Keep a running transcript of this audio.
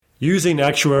Using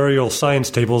actuarial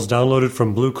science tables downloaded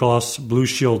from Blue Cross Blue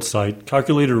Shield site,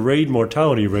 calculated raid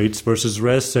mortality rates versus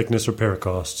res sickness repair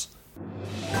costs.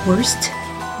 Worst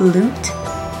loot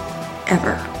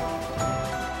ever.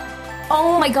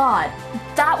 Oh my god,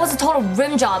 that was a total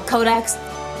rim job, Codex.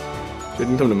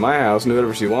 Didn't come to my house and did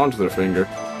whatever she wanted with her finger.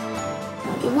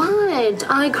 What?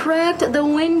 I cracked the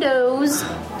windows.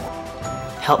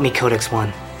 Help me, Codex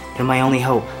 1. You're my only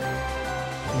hope.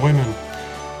 Women.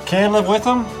 Can't live with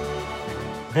them?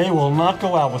 They will not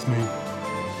go out with me.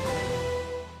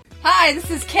 Hi, this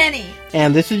is Kenny.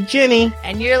 And this is Jenny.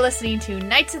 And you're listening to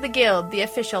Knights of the Guild, the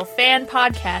official fan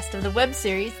podcast of the web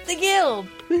series The Guild.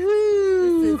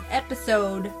 Woohoo! This is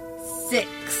episode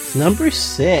 6. Number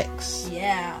 6.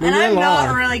 Yeah. Moving And I'm along.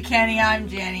 not really Kenny, I'm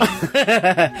Jenny.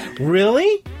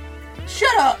 Really?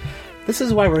 Shut up. This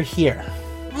is why we're here.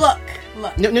 Look.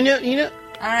 No, you know...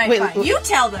 Alright, Wait, fine. You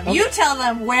tell them. okay. You tell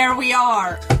them where we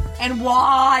are and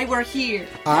why we're here.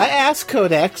 I asked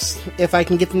Codex if I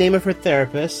can get the name of her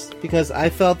therapist because I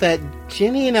felt that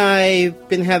Jenny and I've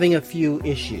been having a few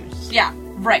issues. Yeah,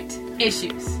 right.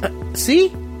 Issues.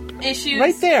 See? Issues.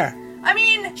 Right there. I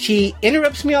mean... She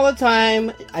interrupts me all the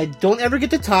time. I don't ever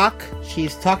get to talk.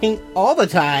 She's talking all the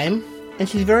time. And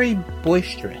she's very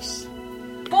boisterous.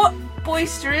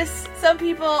 Boisterous. Some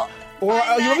people... Or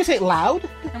you want me to say loud?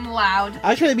 I'm loud.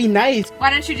 I was trying to be nice. Why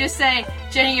don't you just say,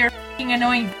 Jenny, you're f***ing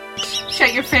annoying bitch.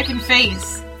 Shut your frickin'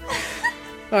 face.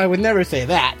 I would never say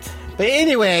that. But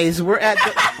anyways, we're at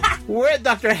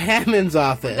Dr. Hammond's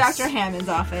office. Dr. Hammond's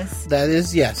office. That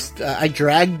is, yes. I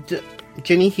dragged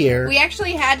Jenny here. We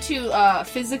actually had to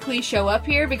physically show up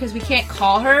here because we can't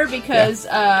call her because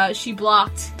she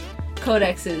blocked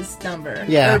Codex's number.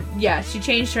 Yeah. She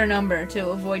changed her number to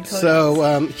avoid Codex.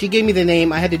 So, she gave me the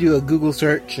name. I had to do a Google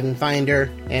search and find her,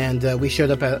 and we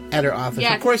showed up at her office.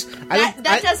 Yeah, of course,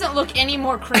 that doesn't look any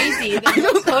more crazy than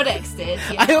what Codex did.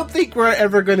 You know? I don't think we're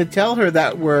ever going to tell her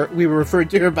that we were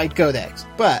referred to her by Codex,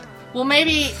 but... Well,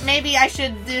 maybe I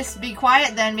should just be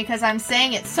quiet then because I'm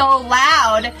saying it so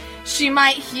loud she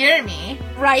might hear me.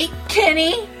 Right,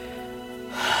 Kenny?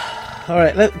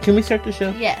 Alright, can we start the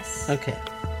show? Yes. Okay.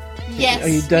 Yes, Are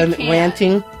you done we can.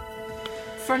 ranting?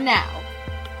 For now.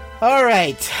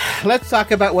 Alright, let's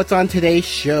talk about what's on today's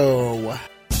show.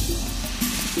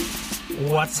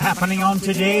 What's happening on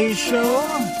today's show?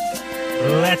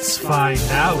 Let's find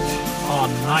out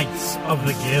on Knights of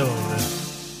the Guild.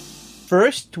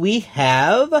 First, we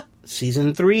have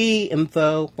Season 3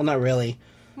 info. Well, not really.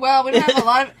 Well, we don't have a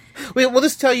lot of... We'll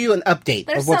just tell you an update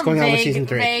There's of what's some going on with vague, Season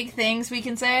 3. vague things we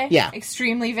can say. Yeah.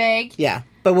 Extremely vague. Yeah,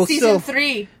 but we'll Season still...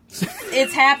 3.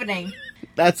 It's happening.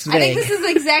 That's vague. I think this is the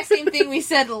exact same thing we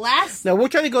said last... No, we'll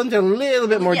try to go into a little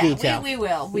bit more detail. we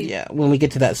will. Yeah, when we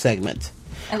get to that segment.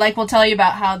 And we'll tell you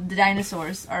about how the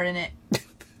dinosaurs are in it.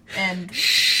 And...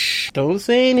 Shh, don't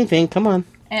say anything. Come on.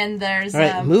 And there's... All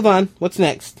right, move on. What's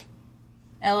next?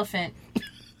 Elephant.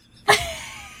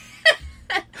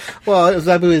 Well,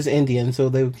 Zabu is Indian, so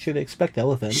they should expect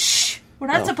elephant. Shh! We're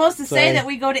not supposed to say sorry. that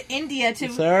we go to India to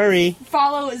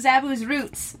follow Zabu's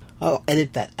roots. I'll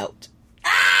edit that out.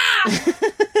 Ah!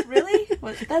 Really?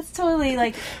 Well, that's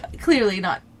totally, clearly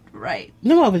not right.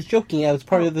 No, I was joking. I was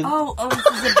part of the... Oh,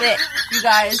 this is a bit. You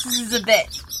guys, this is a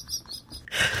bit.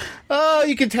 Oh,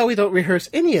 you can tell we don't rehearse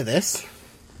any of this.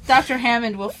 Dr.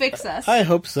 Hammond will fix us. I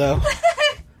hope so.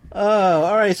 Oh,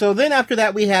 alright. So then after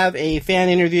that, we have a fan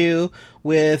interview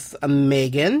with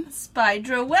Megan.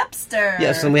 Spydra Webster.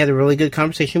 Yes, and we had a really good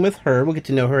conversation with her. We'll get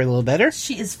to know her a little better.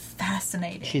 She is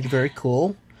fascinating. She's very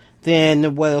cool.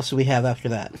 Then what else do we have after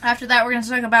that? After that, we're going to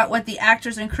talk about what the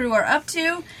actors and crew are up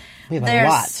to. We have There's a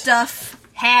lot. Stuff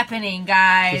happening,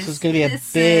 guys. This is going to be a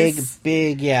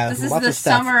big, This is lots the of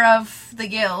stuff. summer of the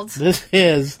Guild. This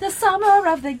is. The summer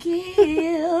of the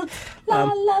Guild. La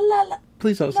la la la.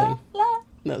 Please don't sing. La.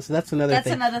 No, so that's another That's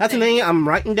thing. another That's thing. a thing I'm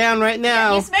writing down right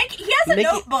now. He has a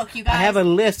notebook, you guys. I have a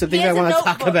list of things I want to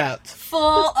talk about.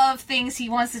 Full of things he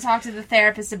wants to talk to the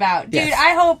therapist about. Dude, Yes.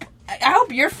 I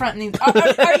hope you're fronting.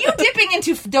 Are you dipping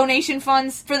into donation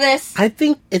funds for this? I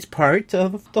think it's part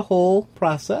of the whole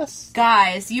process.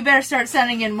 Guys, you better start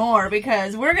sending in more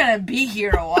because we're going to be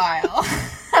here a while.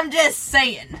 I'm just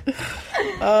saying.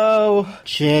 Oh,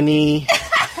 Jenny.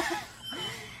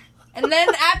 And then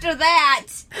after that,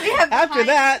 we have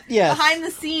behind the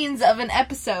scenes of an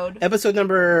episode. Episode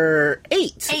number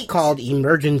 8. Called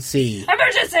Emergency.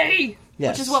 Emergency!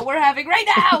 Yes. Which is what we're having right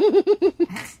now.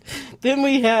 Then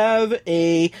we have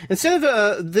instead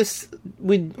of this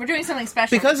We're doing something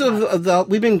special. Because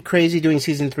we've been crazy doing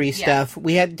season 3 stuff.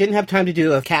 We didn't have time to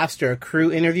do a cast or a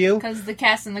crew interview. Because the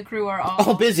cast and the crew are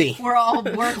all busy. We're all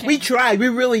working. We tried. We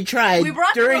really tried. We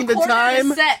brought during the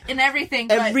time. set and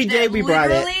everything. Every day we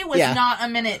brought it. Literally was not a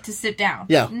minute to sit down.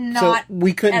 Yeah. Not so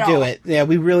we couldn't do it. Yeah,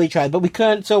 we really tried, but we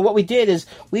couldn't. So what we did is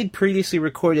we'd previously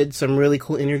recorded some really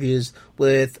cool interviews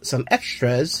with some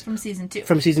extras from season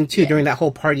 2. During that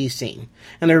whole party scene,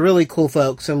 and they're really cool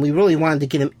folks, and we really wanted to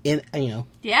get them in, into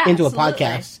absolutely. a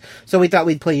podcast. So we thought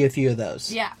we'd play you a few of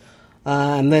those. Yeah.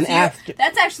 And then after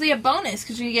that's actually a bonus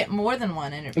because you get more than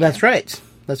one interview. That's right.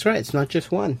 It's not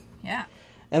just one. Yeah.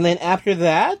 And then after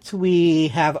that, we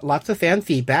have lots of fan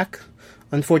feedback.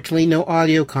 Unfortunately, no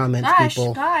audio comments,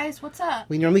 people. Guys, what's up?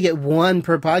 We normally get one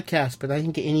per podcast, but I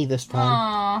didn't get any this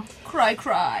time. Aww,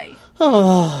 cry.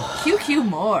 Oh. QQ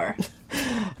more.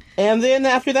 And then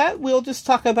after that, we'll just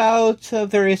talk about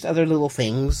various other little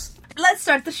things. Let's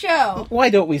start the show. Why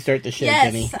don't we start the show,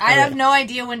 Jenny? Yes, I have no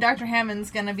idea when Dr.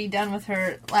 Hammond's going to be done with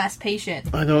her last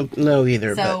patient. I don't know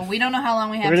either. So we don't know how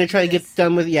long we have. We're going to try to get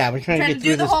done with. Yeah, we're trying to get through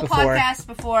do the this whole before. podcast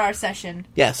before our session.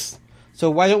 Yes.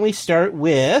 So why don't we start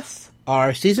with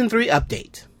our season 3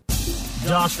 update?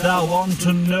 Dost thou want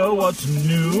to know what's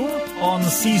new on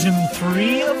season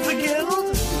 3 of the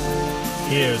Guild?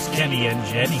 Here's Kenny and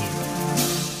Jenny.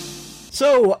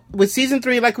 So, with season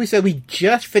 3, like we said, we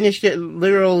just finished it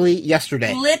literally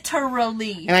yesterday.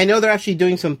 Literally. And I know they're actually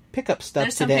doing some pickup stuff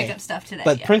There's today. some pickup stuff today,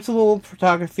 But principal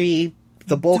photography,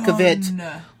 the bulk of it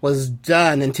was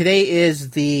done. And today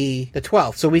is the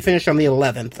 12th. So we finished on the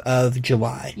 11th of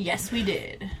July. Yes, we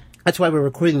did. That's why we're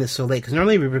recording this so late. Because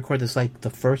normally we record this like the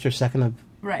 1st or 2nd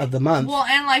of the month. Well,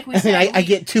 and like we said... I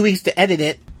get 2 weeks to edit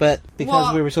it. But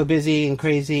because we were so busy and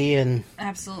crazy and...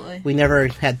 Absolutely. We never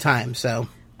had time, so...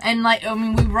 And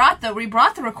we brought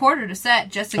the recorder to set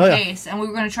just in case, and we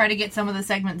were going to try to get some of the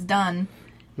segments done.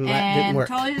 And that didn't work.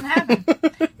 Totally didn't happen.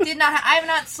 I have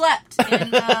not slept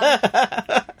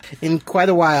in quite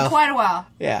a while.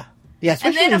 Yeah. Yeah,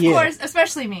 especially and then, of course,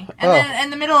 especially me. And then in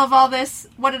the middle of all this,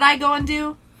 what did I go and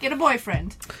do? Get a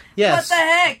boyfriend. Yes. What the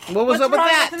heck? What's up with wrong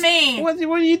that? With me? What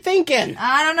are you thinking?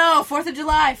 I don't know. 4th of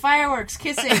July, fireworks,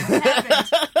 kissing. What happened?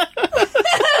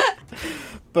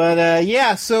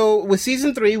 But, so with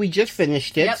season 3, we just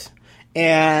finished it. Yep.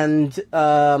 And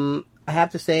I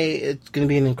have to say, it's going to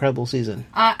be an incredible season.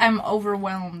 I'm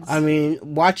overwhelmed. I mean,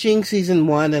 watching season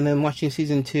 1 and then watching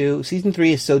season 2, season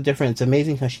 3 is so different. It's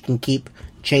amazing how she can keep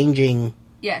changing.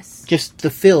 Yes. Just to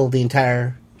fill the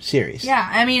entire series. Yeah,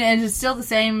 I mean, and it's still the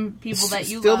same people that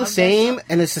you still love. the same,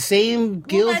 and it's the same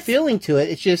guild feeling to it.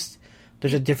 It's just,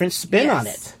 there's a different spin on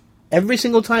it. Every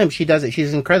single time she does it,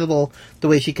 she's incredible the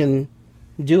way she can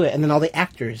do it. And then all the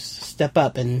actors step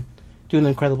up and do an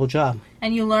incredible job.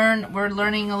 And we're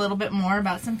learning a little bit more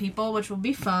about some people, which will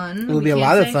be fun. It will be a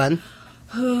lot of fun.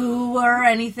 Who or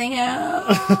anything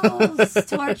else.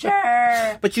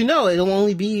 Torture. But it'll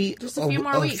only be just a few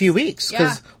more weeks. A few weeks.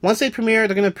 Because once they premiere,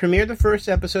 they're going to premiere the first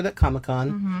episode at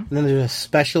Comic-Con. Mm-hmm. And then there's a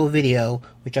special video,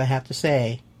 which I have to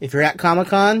say, if you're at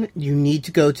Comic-Con, you need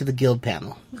to go to the Guild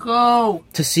panel. Go!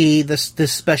 To see this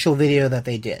special video that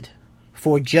they did.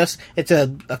 It's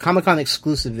a Comic-Con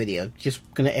exclusive video. Just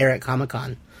going to air at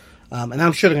Comic-Con. And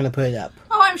I'm sure they're going to put it up.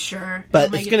 Oh, I'm sure.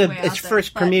 But its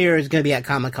first premiere is going to be at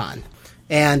Comic-Con.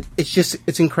 And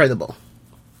it's incredible.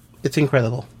 It's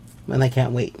incredible. And I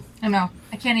can't wait. I know.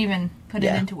 I can't even put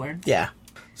it into words. Yeah.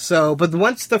 So, but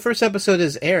once the first episode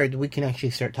is aired, we can actually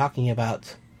start talking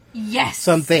about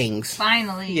some things.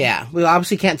 Finally. Yeah. We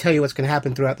obviously can't tell you what's going to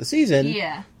happen throughout the season.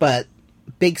 Yeah. But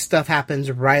big stuff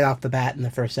happens right off the bat in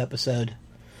the first episode.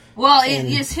 Well, it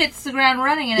just hits the ground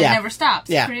running and it never stops,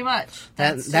 pretty much.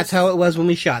 That's how it was when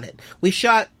we shot it. We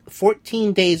shot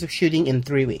 14 days of shooting in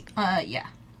 3 weeks. Yeah.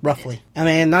 Roughly. I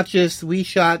mean, not just, we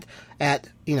shot at,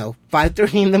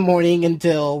 5:30 in the morning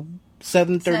until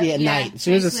 7:30 at night. As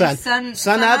soon as the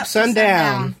sun up, sun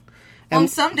down. On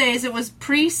some days it was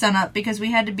pre-sun up because we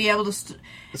had to be able to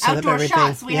outdoor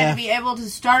shots. We had to be able to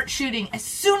start shooting as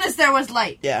soon as there was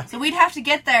light. Yeah. So we'd have to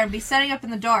get there and be setting up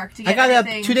in the dark to get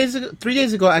everything. 3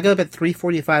 days ago, I got up at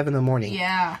 3:45 in the morning.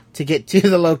 Yeah. To get to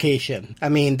the location. I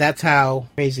mean, that's how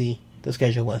crazy the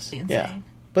schedule was. Insane. Yeah.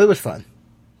 But it was fun.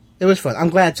 It was fun. I'm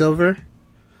glad it's over,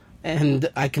 and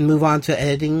I can move on to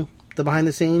editing the behind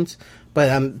the scenes.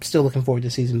 But I'm still looking forward to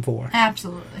season 4.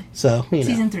 Absolutely. So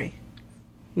season 3.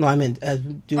 No, I meant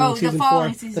doing season 4. The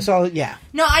following season.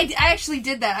 No, I actually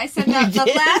did that. I sent out the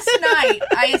last night.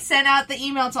 I sent out the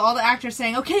email to all the actors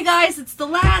saying, "Okay, guys, it's the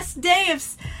last day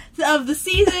of the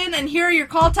season, and here are your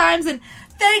call times. And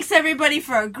thanks everybody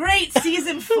for a great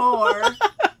season 4."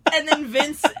 And then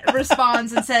Vince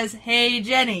responds and says, "Hey,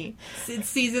 Jenny, it's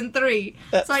season 3."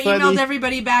 That's so I funny. emailed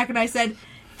everybody back and I said,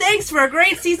 "Thanks for a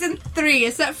great season 3,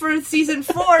 except for season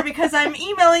 4 because I'm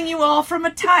emailing you all from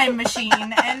a time machine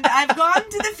and I've gone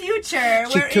to the future."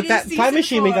 She where took it that is time season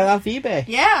machine we 4. got off eBay.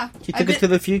 Yeah. She took it to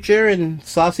the future and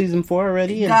saw season 4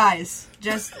 already. And Guys,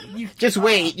 just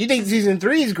wait. You think season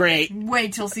 3 is great?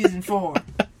 wait till season 4.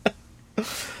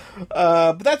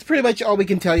 But that's pretty much all we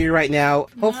can tell you right now.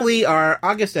 Hopefully, our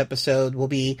August episode will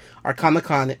be our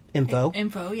Comic-Con info.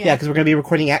 Info, yeah. Yeah, because we're going to be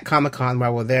recording at Comic-Con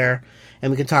while we're there,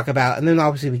 and we can talk about, and then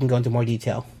obviously we can go into more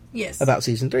detail Yes. about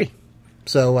season 3.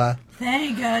 So,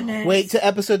 Thank goodness. wait to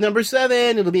episode number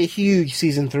 7. It'll be a huge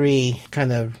season 3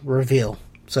 kind of reveal.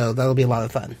 So that'll be a lot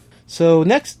of fun. So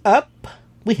next up,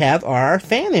 we have our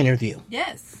fan interview.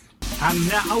 Yes. And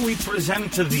now we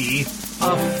present to thee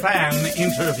a fan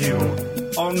interview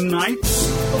on Knights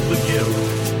of the Guild.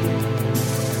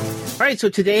 All right, so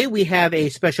today we have a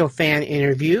special fan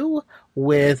interview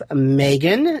with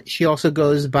Megan. She also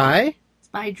goes by...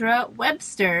 Spydra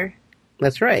Webster.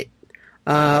 That's right.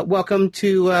 Welcome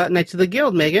to Knights of the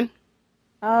Guild, Megan.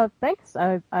 Thanks.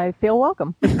 I feel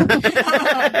welcome.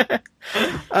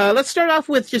 Let's start off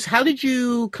with just how did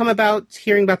you come about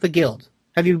hearing about the Guild?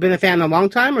 Have you been a fan a long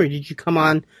time, or did you come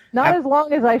on... Not as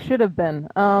long as I should have been.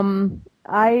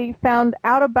 I found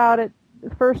out about it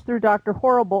first through Dr.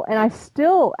 Horrible, and I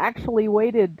still actually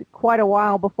waited quite a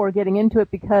while before getting into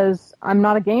it because I'm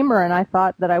not a gamer, and I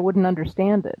thought that I wouldn't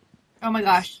understand it. Oh my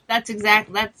gosh, that's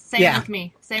same Yeah. with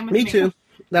me. Same with me. Me too.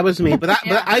 That was me. But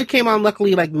I came on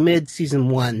luckily like mid-season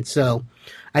 1, so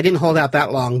I didn't hold out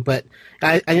that long, but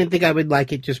I didn't think I would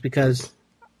like it just because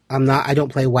I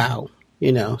don't play WoW,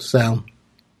 so...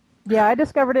 Yeah, I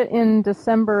discovered it in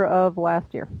December of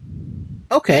last year.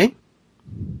 Okay.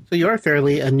 So you're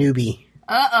fairly a newbie.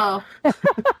 Uh-oh.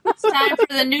 It's time for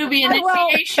the newbie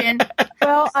initiation.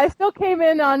 Well, I still came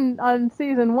in on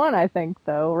season 1, I think,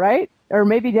 though, right? Or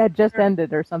maybe it had just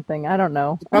ended or something. I don't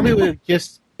know. Probably would have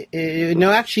just...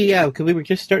 no, actually, yeah, because we were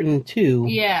just starting 2.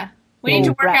 Yeah. We need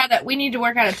to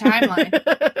work out a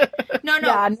timeline. No.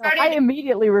 Yeah, no, I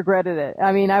immediately regretted it.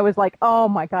 I mean, I was like, oh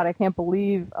my god, I can't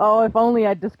believe... Oh, if only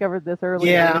I'd discovered this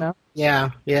earlier, Yeah.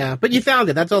 But you found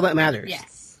it. That's all that matters.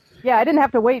 Yes. Yeah, I didn't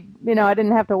have to wait, I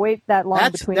didn't have to wait that long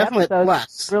That's between definitely a episodes. plus.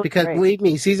 It's really Because great. believe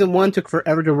me, season 1 took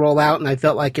forever to roll out, and I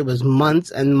felt like it was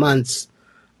months and months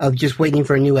of just waiting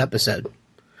for a new episode.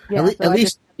 Yeah, At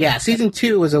least, season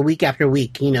 2 was a week after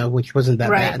week, which wasn't that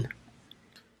bad.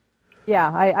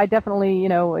 Yeah, I definitely,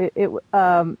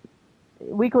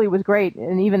 weekly was great,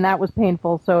 and even that was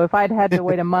painful. So if I'd had to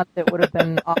wait a month, it would have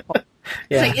been awful.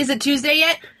 Yeah. It's like, is it Tuesday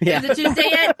yet? Yeah. Is it Tuesday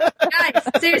yet? Guys,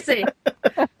 seriously.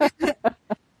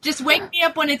 Just wake me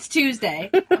up when it's Tuesday.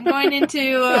 I'm going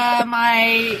into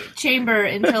my chamber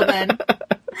until then.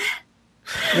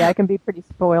 Yeah, I can be pretty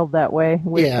spoiled that way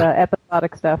with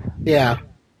episodic stuff. Yeah.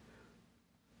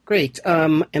 Great.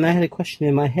 And I had a question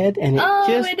in my head, and it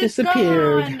just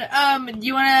disappeared. Gone. Do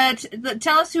you want to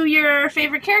tell us who your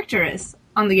favorite character is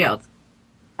on the Guild?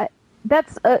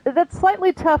 That's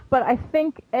slightly tough, but I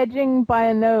think edging by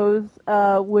a nose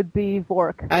would be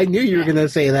Vork. I knew you were going to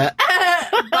say that.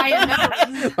 By a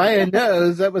nose. By a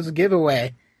nose, that was a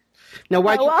giveaway. Now,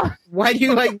 why do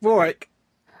you like Vork?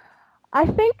 I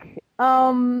think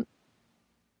I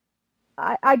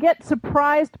get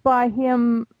surprised by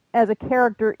him as a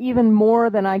character even more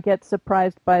than I get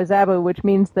surprised by Zabu, which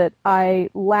means that I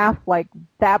laugh like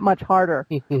that much harder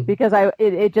because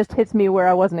it just hits me where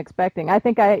I wasn't expecting. I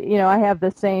think I have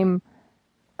the same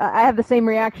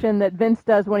reaction that Vince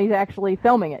does when he's actually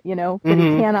filming it, that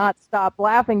he cannot stop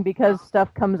laughing because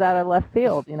stuff comes out of left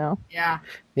field, Yeah.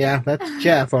 Yeah, that's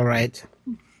Jeff, all right.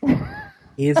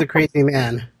 He is a crazy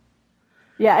man.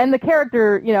 Yeah, and the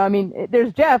character,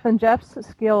 there's Jeff and Jeff's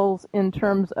skills in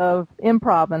terms of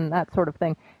improv and that sort of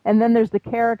thing. And then there's the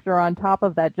character on top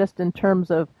of that, just in terms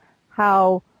of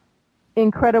how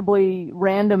incredibly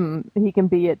random he can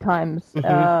be at times.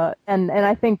 And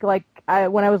I think, when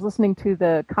I was listening to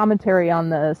the commentary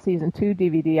on the Season 2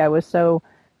 DVD, I was so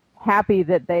happy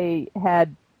that they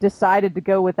had decided to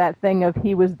go with that thing of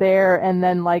he was there and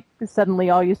then suddenly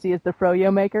all you see is the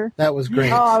froyo maker. That was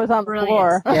great. Oh, I was on the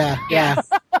floor. Yeah.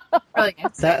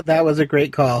 Brilliant. That was a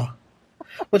great call.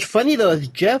 What's funny though is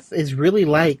Jeff is really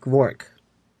like Vork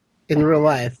in real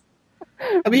life.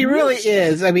 I mean, he really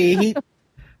is. I mean,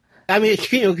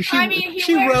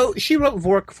 she wrote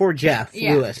Vork for Jeff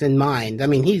Lewis in mind. I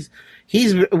mean, he's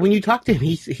when you talk to him,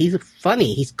 he's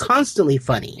funny. He's constantly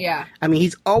funny. Yeah. I mean,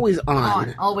 he's always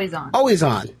on. Always on. Always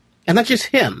on. And that's just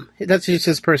him. That's just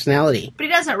his personality. But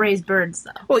he doesn't raise birds,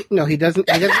 though. Well, no, he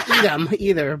doesn't. He doesn't eat them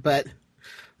either. But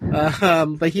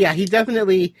But yeah, he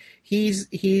definitely he's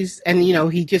and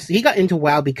he got into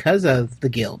WoW because of the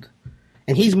guild,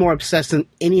 and he's more obsessed than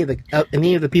any of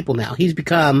the people now. He's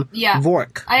become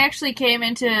Vork. I actually came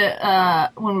into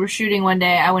when we were shooting one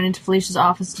day. I went into Felicia's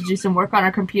office to do some work on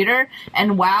her computer,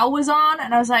 and WoW was on,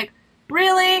 and I was like,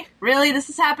 "Really, this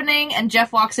is happening?" And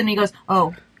Jeff walks in and he goes,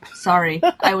 "Oh, sorry,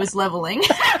 I was leveling."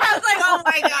 I was like, "Oh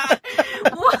my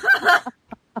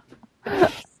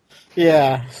god."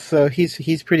 Yeah, so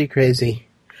he's pretty crazy.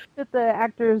 That the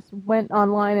actors went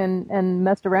online and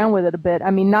messed around with it a bit.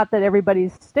 I mean, not that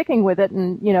everybody's sticking with it,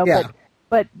 and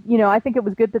but I think it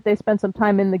was good that they spent some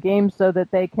time in the game so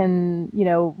that they can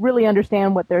really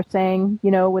understand what they're saying,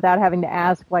 without having to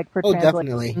ask for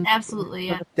translation. Absolutely,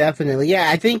 yeah, definitely, yeah.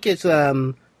 I think it's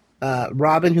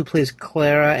Robin who plays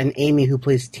Clara and Amy who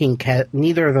plays Tink.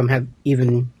 Neither of them have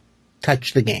even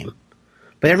touched the game,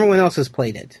 but everyone else has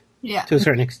played it. Yeah. To a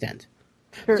certain extent.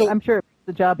 Sure, so, I'm sure it makes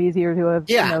the job easier to have.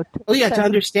 Yeah. To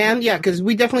understand. Yeah, because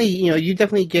we definitely, you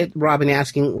definitely get Robin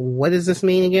asking, "What does this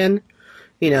mean again?"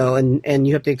 And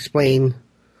you have to explain.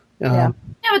 Yeah,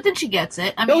 but then she gets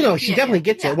it. I mean, she definitely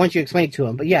gets it once you explain it to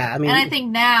him. But yeah, I mean, and I think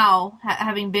now,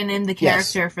 having been in the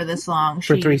character for this long,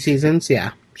 for 3 seasons,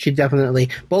 she definitely.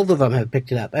 Both of them have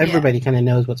picked it up. Everybody kind of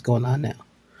knows what's going on now.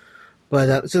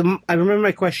 But so I remember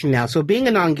my question now. So being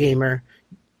a non-gamer,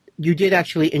 you did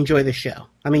actually enjoy the show.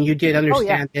 I mean, you did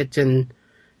understand it, and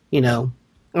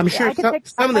I'm sure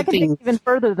some of the things take even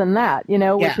further than that.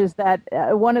 Which is that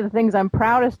one of the things I'm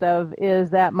proudest of is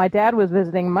that my dad was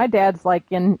visiting. My dad's like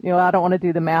in I don't want to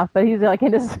do the math, but he's like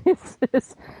in his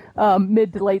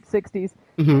mid to late 60s,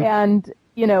 and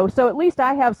so at least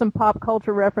I have some pop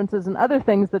culture references and other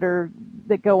things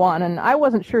that go on, and I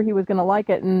wasn't sure he was going to like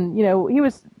it, and he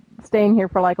was staying here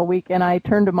for like a week, and I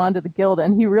turned him on to the Guild,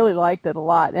 and he really liked it a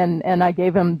lot, and I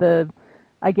gave him the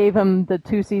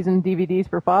 2-season DVDs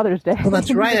for Father's Day. Well,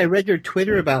 that's right. I read your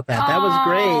Twitter about that. That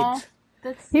was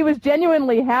great. He was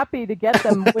genuinely happy to get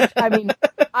them, which, I mean,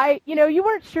 you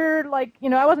weren't sure, I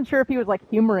wasn't sure if he was,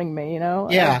 humoring me,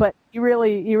 Yeah. But he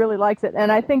really likes it.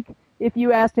 And I think if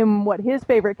you asked him what his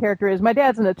favorite character is, my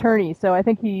dad's an attorney, so I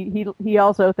think he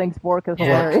also thinks Vork is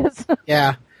hilarious.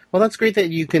 Yeah. Well, that's great that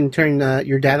you can turn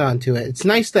your dad onto it. It's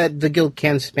nice that the Guild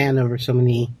can span over so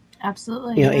many,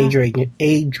 absolutely,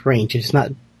 age range. It's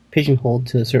not pigeonholed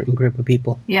to a certain group of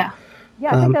people. Yeah.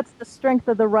 Yeah, I think that's the strength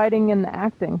of the writing and the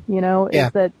acting,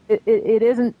 is that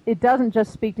it doesn't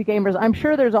just speak to gamers. I'm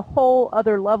sure there's a whole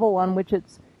other level on which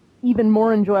it's even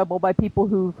more enjoyable by people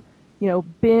who've,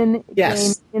 been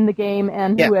in the game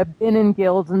and who have been in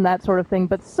guilds and that sort of thing.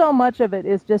 But so much of it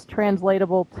is just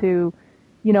translatable to,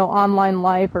 online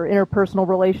life or interpersonal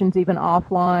relations, even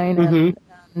offline.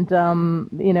 And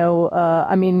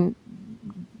I mean,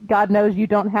 God knows you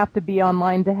don't have to be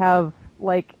online to have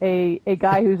a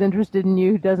guy who's interested in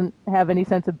you who doesn't have any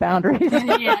sense of boundaries.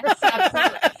 Yes,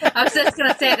 absolutely. I was just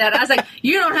going to say that. I was like,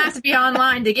 you don't have to be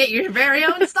online to get your very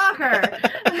own stalker.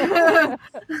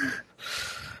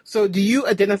 So do you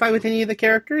identify with any of the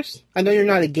characters? I know you're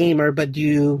not a gamer, but do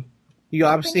you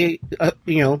obviously,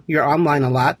 you're online a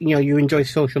lot. You enjoy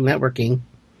social networking.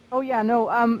 Oh, yeah, no.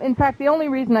 In fact, the only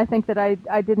reason I think that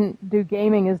I didn't do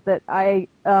gaming is that I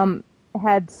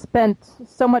had spent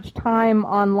so much time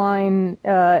online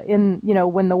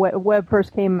when the web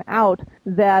first came out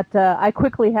that I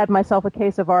quickly had myself a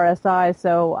case of RSI,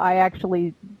 so I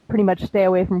actually pretty much stay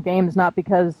away from games, not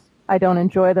because I don't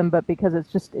enjoy them, but because it's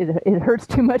just it hurts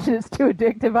too much and it's too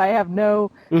addictive. I have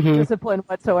no discipline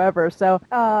whatsoever. So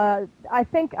I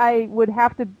think I would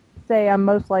have to say I'm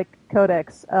most like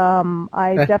Codex.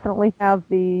 I definitely have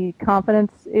the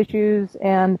confidence issues,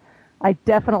 and I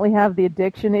definitely have the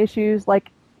addiction issues. I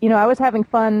was having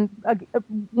fun.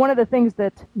 One of the things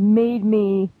that made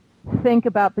me think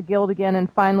about the Guild again and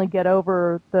finally get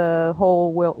over the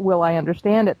whole will I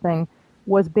understand it thing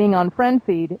was being on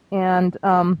FriendFeed,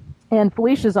 and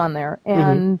Felicia's on there.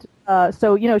 And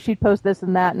so, she'd post this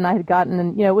and that, and I had gotten,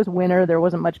 and, it was winter, there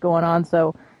wasn't much going on,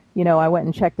 so, I went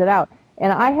and checked it out.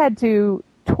 And I had to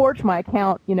torch my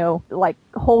account,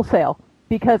 wholesale,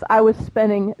 because I was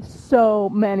spending so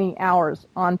many hours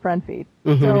on FriendFeed.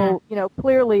 So,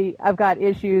 clearly I've got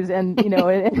issues, and,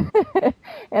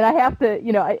 and I have to,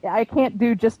 I can't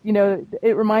do just,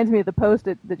 it reminds me of the post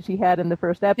that she had in the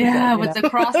first episode. Yeah, with the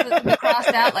crossed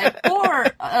out, 4,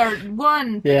 or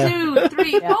 1, 2,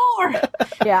 3, 4.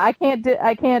 Yeah, I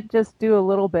can't just do a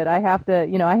little bit. I have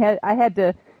to, I had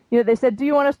to, they said, do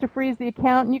you want us to freeze the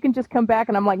account? And you can just come back.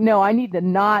 And I'm like, no, I need to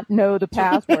not know the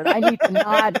password. I need to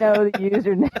not know the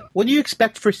username. What do you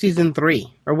expect for season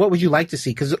 3? Or what would you like to see?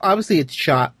 Because obviously it's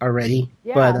shot already.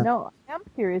 Yeah, am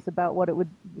curious about what it would.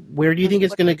 Where do you think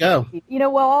it's going to go? You know,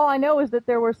 well, all I know is that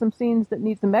there were some scenes that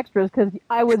need some extras because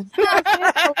I was just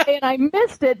there and I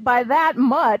missed it by that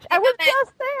much. I was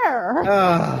just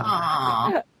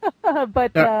there.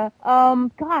 But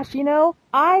gosh, you know,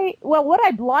 what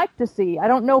I'd like to see. I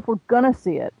don't know if we're gonna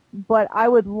see it, but I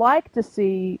would like to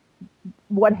see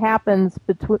what happens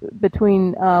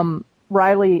between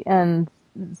Riley and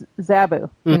Zabu.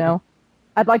 You know,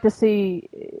 I'd like to see.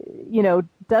 You know,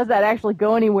 does that actually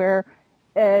go anywhere?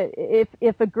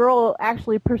 If a girl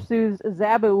actually pursues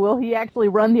Zabu, will he actually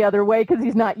run the other way because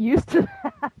he's not used to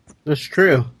that? That's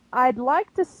true. I'd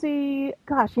like to see,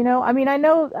 gosh, you know, I mean, I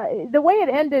know the way it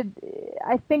ended,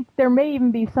 I think there may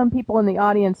even be some people in the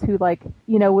audience who, like,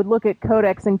 you know, would look at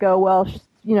Codex and go, well,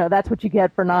 you know, that's what you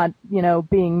get for not, you know,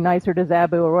 being nicer to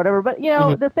Zabu or whatever. But, you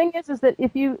know, the thing is that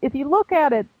if you look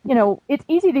at it, you know, it's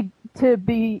easy to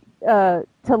be,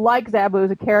 to like Zabu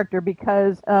as a character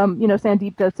because, you know,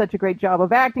 Sandeep does such a great job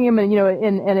of acting him and, you know,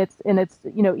 and it's,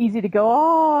 you know, easy to go,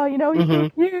 oh, you know, he's so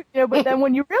cute, you know, but then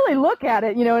when you really look at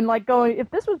it, you know, and like going,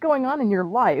 if this was going on in your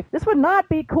life, this would not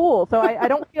be cool. So I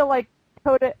don't feel like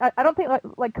Codex, I don't think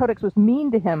like Codex was mean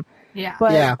to him. Yeah.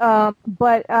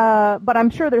 But I'm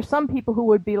sure there's some people who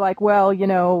would be like, well, you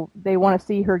know, they want to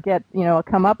see her get, you know, a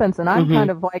comeuppance, and I'm kind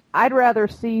of like, I'd rather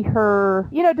see her,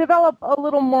 you know, develop a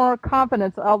little more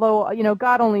confidence. Although, you know,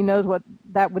 God only knows what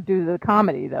that would do to the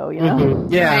comedy, though. You know.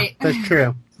 Yeah, Right. that's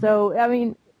true. So I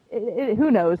mean,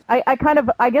 who knows? I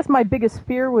guess my biggest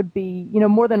fear would be, you know,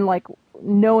 more than like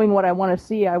knowing what I want to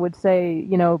see, I would say,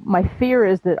 you know, my fear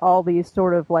is that all these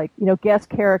sort of like, you know, guest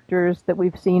characters that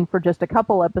we've seen for just a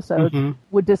couple episodes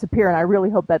would disappear, and I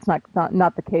really hope that's not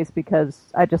the case because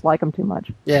I just like them too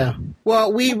much. Yeah.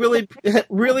 Well, we really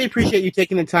appreciate you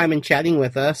taking the time and chatting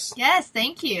with us. Yes,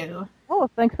 thank you. Oh,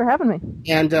 thanks for having me.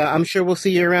 And I'm sure we'll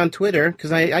see you around Twitter,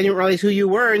 because I didn't realize who you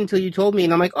were until you told me,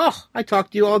 and I'm like, oh, I talk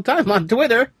to you all the time on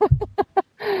Twitter.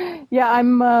 Yeah,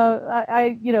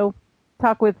 I you know,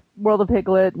 talk with World of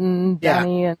Piglet and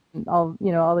Danny and all,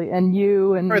 you know, and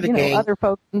you and the you know, gang. other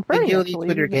folks and Fernie, The Guilty actually.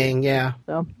 Twitter gang, yeah.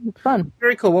 So it's fun.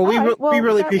 Very cool. Well, we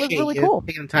really that was appreciate really you cool.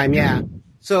 taking the time, yeah.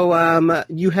 So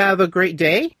you have a great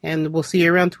day, and we'll see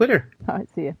you around Twitter. All right,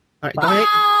 see you. All right, go ahead.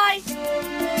 Bye.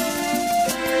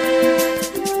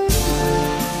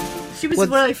 She was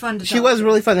really fun to talk She was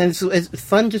really fun, and it's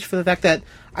fun just for the fact that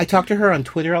I talk to her on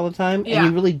Twitter all the time, and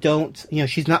you really don't, you know,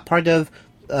 she's not part of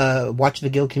Watch the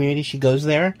Guild community. She goes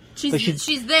there. She's but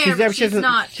there, but but she's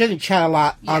not. She doesn't chat a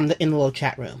lot in the little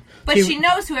chat room. But she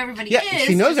knows who everybody is.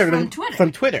 She knows everybody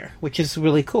from Twitter. Which is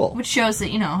really cool. Which shows that,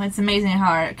 you know, it's amazing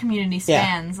how our community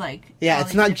spans, like... Yeah, all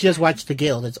it's these not different- just Watch the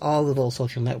Guild. It's all the little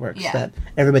social networks Yeah. that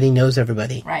everybody knows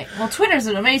everybody. Right. Well, Twitter's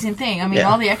an amazing thing. I mean,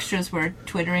 all the extras were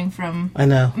twittering from... I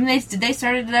know. I mean, they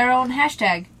started their own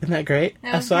hashtag. Isn't that great?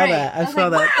 That was I saw great. that. I was saw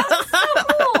like, that. Wow, this is so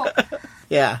cool!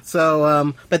 Yeah,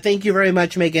 so, but thank you very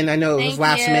much, Megan. I know it was Thank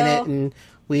last you. minute, and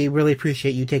we really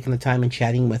appreciate you taking the time and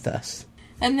chatting with us.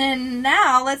 And then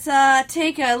now, let's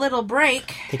take a little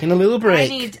break. Taking a little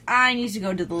break. I need to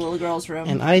go to the little girl's room.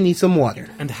 And I need some water.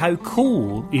 And how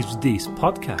cool is this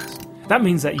podcast? That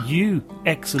means that you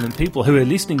excellent people who are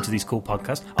listening to this cool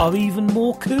podcast are even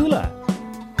more cooler.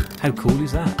 How cool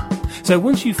is that? So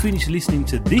once you finish listening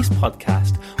to this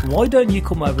podcast, why don't you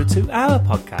come over to our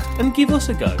podcast and give us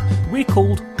a go? We're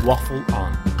called Waffle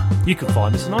On. You can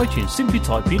find us on iTunes. Simply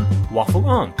type in Waffle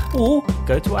On, or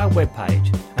go to our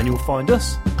webpage and you'll find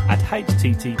us at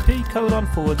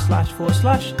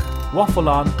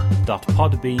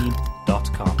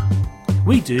http://waffleon.podbean.com.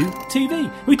 We do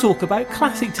TV. We talk about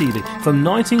classic TV from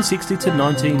 1960 to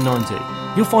 1990.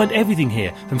 You'll find everything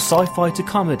here, from sci-fi to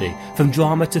comedy, from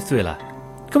drama to thriller.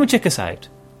 Come and check us out.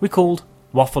 We're called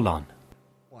Waffle On.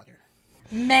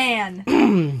 Man,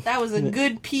 that was a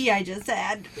good pee I just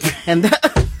had. And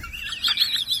that...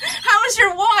 How was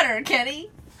your water, Kenny?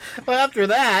 Well, after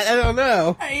that, I don't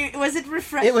know. Was it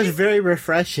refreshing? It was very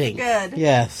refreshing. Good.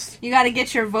 Yes. You got to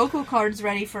get your vocal cords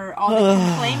ready for all the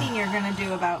complaining you're going to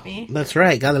do about me. That's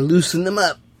right. Got to loosen them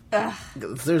up. Ugh.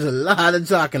 There's a lot of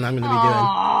talking I'm going to be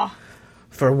doing.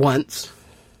 For once.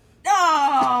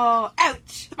 Oh,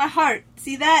 ouch. My heart.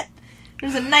 See that?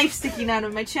 There's a knife sticking out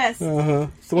of my chest. Uh-huh.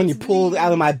 It's the one you pulled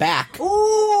out of my back.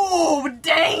 Ooh,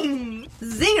 dang.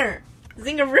 Zinger.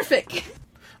 Zingerific.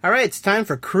 All right, it's time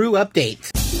for crew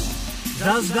update.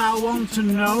 Does thou want to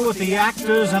know what the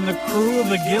actors and the crew of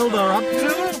the guild are up to?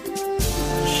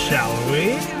 Shall we?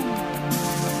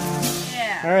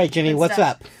 Yeah. All right, Jenny, Good what's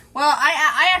stuff. up? Well,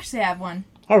 I actually have one.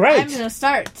 All right. I'm going to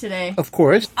start today. Of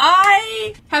course.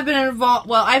 I have been involved.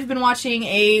 Well, I've been watching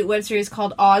a web series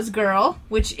called Oz Girl,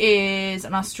 which is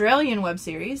an Australian web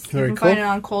series. Very You can cool. find it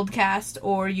on Coldcast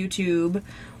or YouTube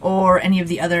or any of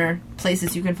the other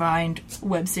places you can find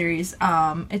web series.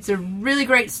 It's a really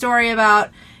great story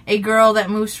about a girl that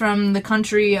moves from the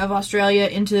country of Australia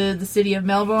into the city of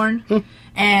Melbourne.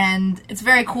 And it's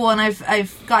very cool, and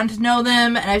I've gotten to know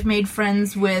them, and I've made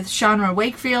friends with Shawnra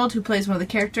Wakefield, who plays one of the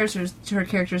characters. Her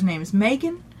character's name is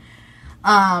Megan.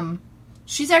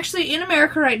 She's actually in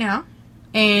America right now,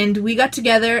 and we got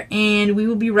together, and we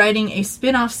will be writing a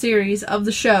spin-off series of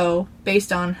the show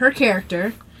based on her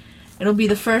character. It'll be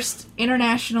the first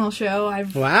international show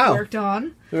I've worked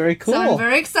on. Very cool. So I'm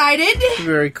very excited.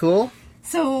 Very cool.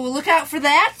 So look out for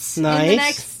that in the Nice.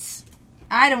 next...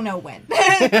 I don't know when.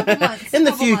 A couple months. In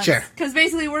the future. Because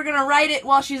basically we're going to write it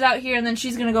while she's out here, and then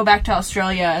she's going to go back to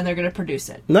Australia, and they're going to produce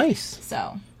it. Nice.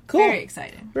 So, Cool. very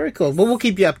excited. Very cool. Well, we'll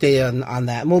keep you updated on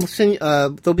that. And we'll send,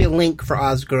 there'll be a link for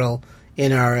Ozgirl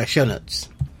in our show notes.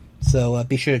 So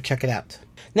be sure to check it out.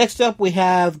 Next up, we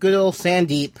have good old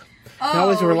Sandeep. We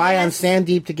always rely on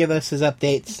Sandeep to give us his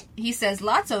updates. He says,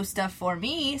 lots of stuff for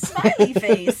me. Smiley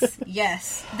face.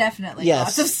 Yes, definitely.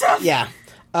 Yes. Lots of stuff. Yeah.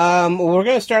 We're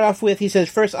going to start off with, he says,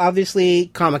 first, obviously,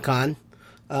 Comic-Con.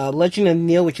 Legend of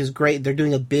Neil, which is great. They're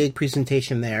doing a big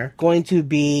presentation there. Going to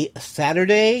be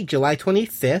Saturday, July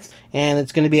 25th, and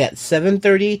it's going to be at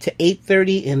 7:30 to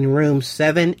 8:30 in room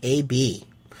 7AB.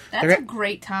 That's a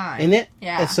great time. Isn't it?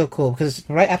 Yeah. It's so cool, because it's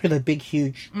right after the big,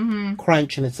 huge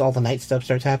crunch, and it's all the night stuff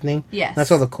starts happening. Yes. That's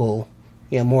all the cool,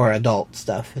 more adult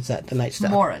stuff. It's at the night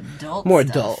stuff. More adult More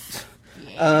stuff.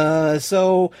 adult.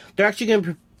 So they're actually going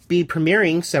to be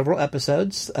premiering several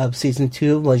episodes of Season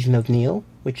 2 of Legend of Neil,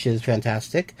 which is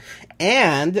fantastic.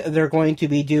 And they're going to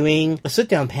be doing a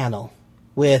sit-down panel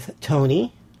with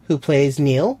Tony, who plays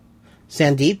Neil,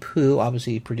 Sandeep, who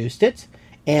obviously produced it,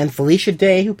 and Felicia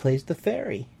Day, who plays the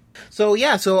fairy. So,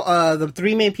 the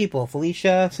three main people,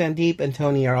 Felicia, Sandeep, and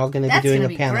Tony, are all going to be doing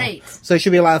a panel. Great. So it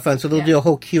should be a lot of fun. So they'll do a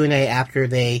whole Q&A after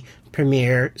they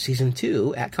premiere Season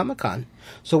 2 at Comic-Con.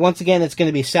 So once again, it's going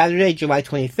to be Saturday, July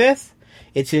 25th.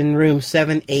 It's in room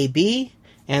 7AB,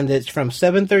 and it's from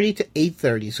 7:30 to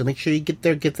 8:30. So make sure you get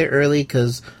there early,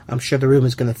 because I'm sure the room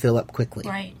is going to fill up quickly.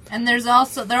 Right. And they're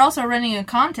also running a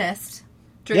contest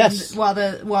while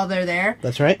they're there.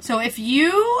 That's right. So if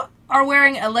you are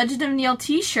wearing a Legend of Neil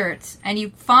t-shirt and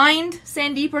you find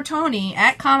Sandeep or Tony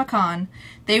at Comic-Con,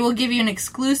 they will give you an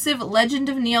exclusive Legend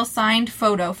of Neil signed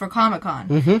photo for Comic-Con.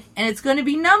 Mm-hmm. And it's going to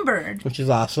be numbered. Which is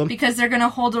awesome. Because they're going to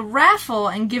hold a raffle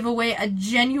and give away a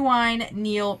genuine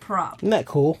Neil prop. Isn't that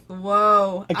cool?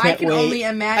 Whoa. I can wait. only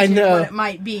imagine what it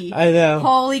might be. I know.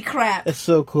 Holy crap. It's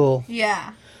so cool.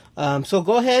 Yeah. So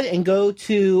go ahead and go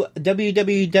to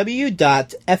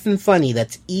www.fnfunny,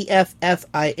 that's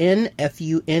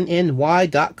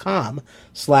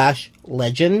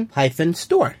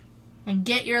EFFINFUNNY.com/legend-store. And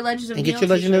get your Legend of Neil And get your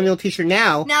Legend of Neil t-shirt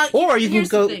now. Or you can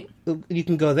go there. They'll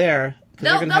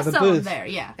They're going to have a sell them booth. there,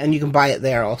 yeah. And you can buy it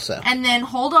there also. And then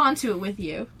hold on to it with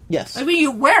you. Yes. I mean,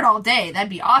 you wear it all day. That'd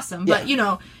be awesome. Yeah.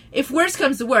 But, if worse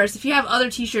comes to worse, if you have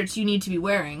other t-shirts you need to be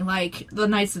wearing, like the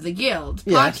Knights of the Guild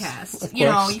Yes, podcast, of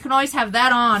course. you can always have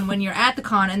that on when you're at the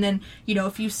con. And then,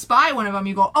 if you spy one of them,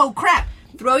 you go, oh, crap.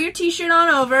 Throw your t-shirt on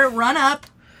over, run up,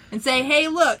 and say, hey,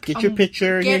 look. Get your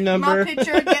picture and your number. Get my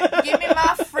picture. Give me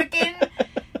my freaking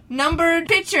numbered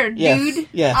picture, Yes, dude.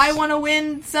 yes. I want to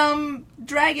win some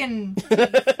dragon or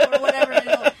whatever.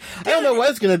 I don't know what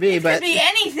it's going to be, but could be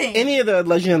anything. Any of the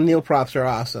Legend of Neil props are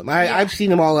awesome. I've seen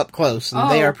them all up close,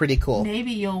 and they are pretty cool. Maybe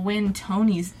you'll win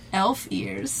Tony's elf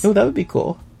ears. Oh, that would be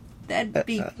cool. That'd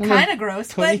be kind of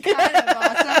gross, but kind of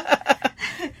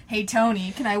awesome. Hey,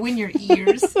 Tony, can I win your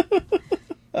ears?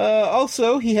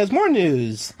 Also, he has more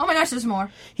news. Oh my gosh, there's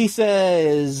more. He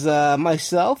says,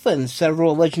 myself and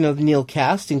several Legend of Neil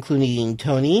cast, including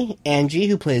Tony, Angie,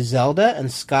 who plays Zelda,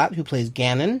 and Scott, who plays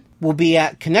Ganon, will be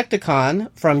at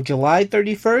Connecticon from July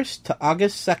 31st to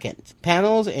August 2nd.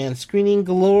 Panels and screening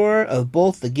galore of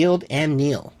both the Guild and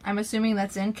Neil. I'm assuming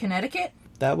that's in Connecticut?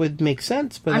 That would make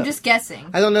sense, but I'm just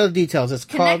guessing. I don't know the details. It's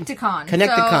called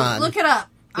Connecticon. So look it up.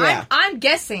 Yeah. I'm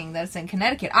guessing that it's in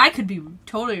Connecticut. I could be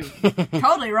totally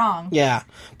wrong. Yeah.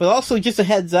 But also, just a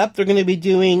heads up, they're going to be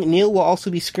Neil will also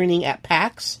be screening at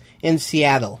PAX in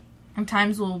Seattle. And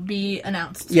times will be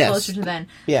announced closer to then.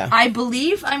 Yeah. I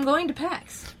believe I'm going to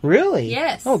PAX. Really?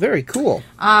 Yes. Oh, very cool.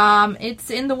 It's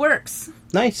in the works.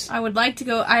 Nice. I would like to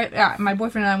go. My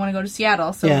boyfriend and I want to go to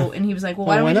Seattle. So, and he was like, "Well,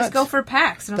 why don't we just go for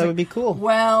PAX?" And I was would be cool.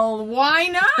 Well, why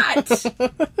not?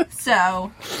 So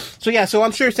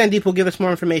I'm sure Sandeep will give us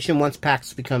more information once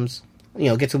PAX becomes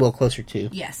gets a little closer to.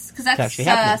 Yes, because It's actually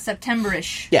happening. that's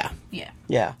September-ish. Yeah. Yeah.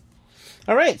 Yeah.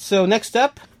 All right, so next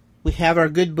up, we have our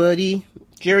good buddy,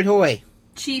 Jared Hoy.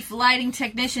 Chief lighting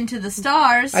technician to the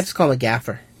stars. I just call him a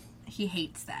gaffer. He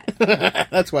hates that.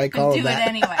 That's why I call But him do that. it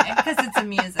anyway, because it's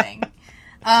amusing.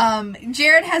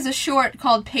 Jared has a short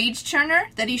called Page Turner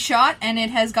that he shot, and it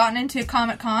has gotten into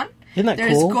Comic-Con. Isn't that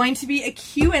There's cool? going to be a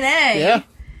Q&A. Yeah.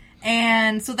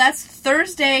 And so that's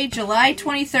Thursday, July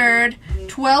 23rd,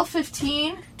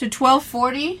 12:15 to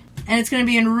 12:40, and it's going to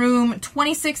be in room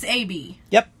 26AB.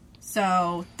 Yep.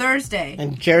 So, Thursday.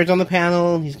 And Jared's on the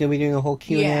panel. He's going to be doing a whole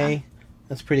Q&A. Yeah.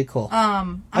 That's pretty cool.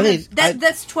 That's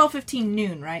 12:15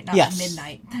 noon, right? Not Yes.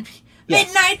 midnight. That'd be Yes.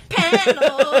 midnight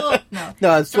panel!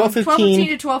 No, it's 12:15.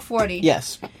 12:15 to 12:40.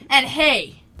 Yes. And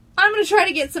hey, I'm going to try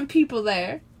to get some people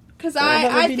there. Because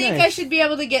that would I be think nice. I should be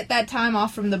able to get that time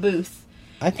off from the booth.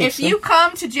 I think If so. you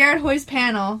come to Jared Hoy's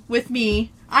panel with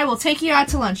me, I will take you out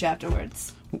to lunch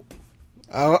afterwards.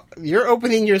 Oh, you're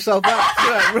opening yourself up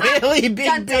to a really big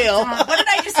Dun, dun, deal. dun. What did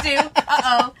I just do?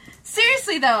 Uh-oh.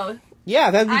 Seriously, though, Yeah,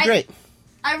 that'd be great.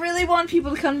 I really want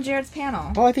people to come to Jared's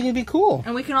panel. Oh, I think it'd be cool.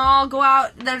 And we can all go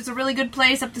out. There's a really good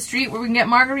place up the street where we can get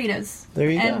margaritas. There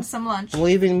you and go. some lunch.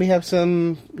 We have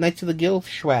some Knights of the Guild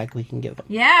swag we can give them.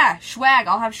 Yeah, swag.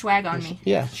 I'll have swag on me.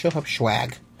 Yeah, she'll have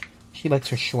swag. She likes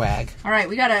her swag. All right,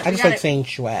 we gotta. I just like saying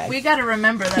swag. We gotta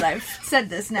remember that I've said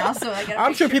this now, so I gotta.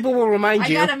 I'm sure people will remind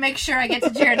you. I gotta make sure I get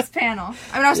to Jared's panel.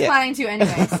 I mean, I was planning to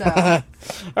anyway. So.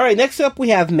 All right, next up we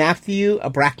have Matthew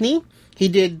Abrackney. He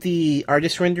did the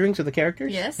artist renderings of the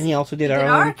characters. Yes. And he also did our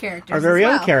our own characters, our very as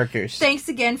own well. characters. Thanks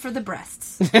again for the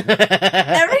breasts.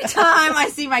 Every time I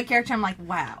see my character, I'm like,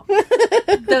 wow,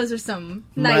 those are some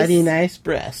nice. Mighty nice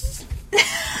breasts.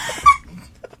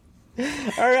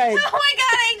 All right. Oh my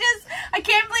god, I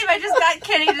can't believe I just got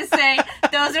Kenny to say,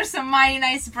 those are some mighty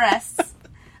nice breasts.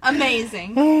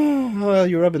 Amazing. Well,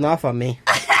 you're rubbing off on me.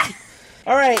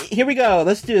 All right, here we go.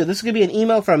 Let's do it. This is going to be an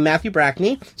email from Matthew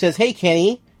Brackney. It says, "Hey,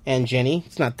 Kenny and Jenny."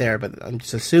 It's not there, but I'm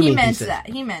just assuming He meant said- that.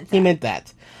 He meant that. He meant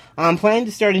that. I'm planning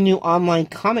to start a new online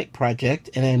comic project,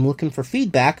 and I'm looking for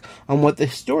feedback on what the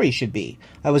story should be.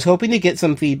 I was hoping to get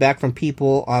some feedback from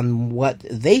people on what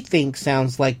they think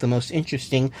sounds like the most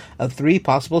interesting of 3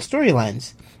 possible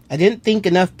storylines. I didn't think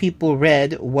enough people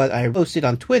read what I posted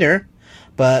on Twitter,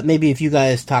 but maybe if you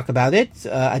guys talk about it,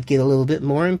 I'd get a little bit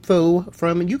more info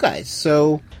from you guys.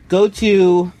 So go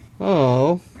to...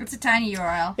 It's a tiny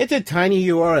URL. It's a tiny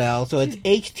URL, so it's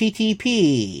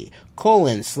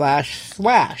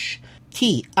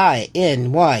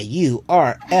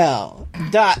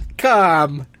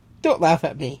http://tinyurl.com. Don't laugh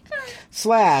at me.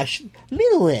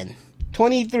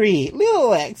 /N23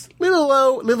 little x little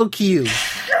o little q.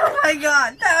 Oh my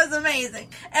god, that was amazing.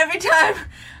 Every time,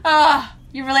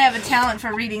 you really have a talent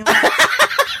for reading that.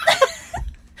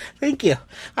 Thank you.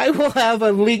 I will have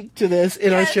a link to this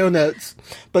in our show notes.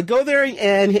 But go there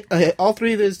and all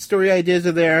 3 of the story ideas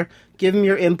are there. Give him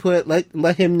your input.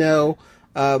 Let him know.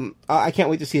 I can't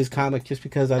wait to see his comic just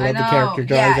because I love the character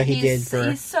drawings that he did for.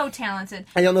 He's so talented.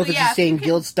 I don't know if So it's the same if you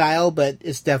guild style, but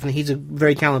it's definitely he's a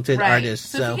very talented Right. artist.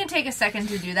 So if you can take a second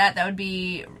to do that, that would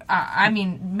be. I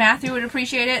mean, Matthew would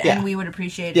appreciate it, and we would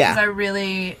appreciate it because I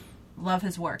really love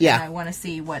his work. Yeah. And I want to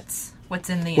see what's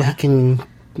in the. what he can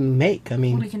make. I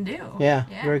mean, what we can do. Yeah,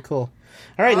 very cool.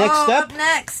 All right, next up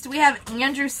next we have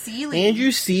Andrew Seeley.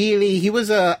 Andrew Seeley. He was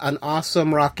an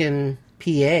awesome rockin'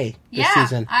 PA this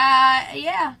season.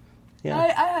 Yeah. Yeah.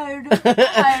 I hired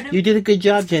him. You did a good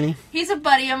job, Jenny. He's a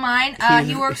buddy of mine.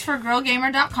 He works for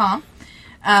GirlGamer.com.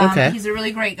 Okay. He's a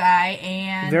really great guy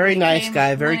and Very nice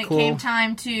guy, very cool. When it came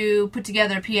time to put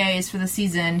together PAs for the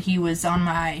season, he was on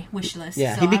my wish list.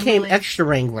 Yeah, so he became I'm really, extra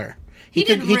wrangler. He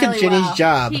took did really Jenny's well.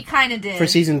 job. He kind of did for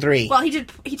season 3. Well, he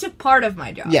took part of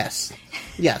my job. Yes.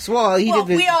 Well, he did.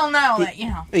 We all know that you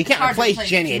can't it's hard to replace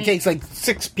Jenny. It takes like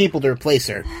 6 people to replace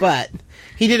her, but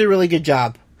he did a really good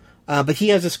job. But he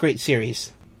has this great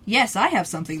series. Yes, I have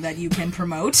something that you can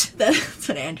promote. That's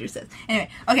what Andrew says. Anyway,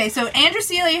 okay, so Andrew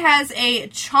Seeley has a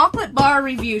chocolate bar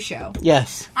review show.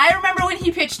 Yes. I remember when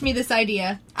he pitched me this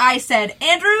idea, I said,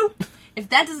 Andrew, if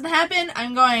that doesn't happen,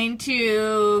 I'm going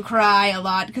to cry a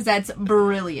lot because that's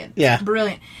brilliant. Yeah.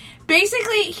 Brilliant.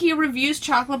 Basically, he reviews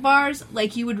chocolate bars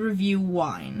like you would review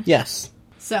wine. Yes.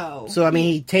 So I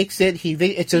mean, he takes it.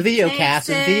 It's a video cast.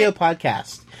 It's a video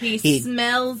podcast. He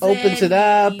smells it. Opens it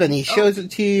up and he shows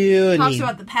it to you. And talks he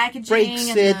about the packaging. breaks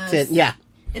and it. the, And yeah.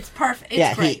 It's perfect.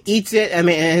 It's great. He eats it. I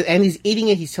mean, and he's eating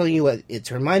it. He's telling you what it's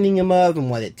reminding him of and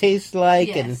what it tastes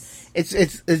like. Yes. And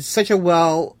it's such a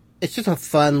it's just a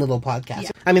fun little podcast.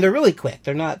 Yeah. I mean, they're really quick.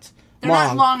 They're not They're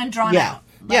not long and drawn out.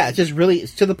 Yeah, it's just really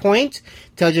it's to the point.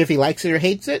 Tells you if he likes it or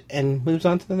hates it, and moves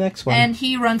on to the next one. And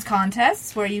he runs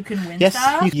contests where you can win yes,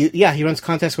 stuff. he runs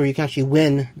contests where you can actually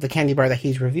win the candy bar that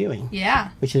he's reviewing. Yeah.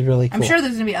 Which is really cool. I'm sure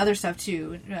there's going to be other stuff,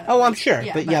 too. I'm sure.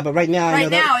 But right now, I know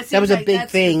that was a big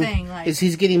thing, is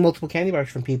he's getting multiple candy bars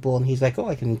from people, and he's like,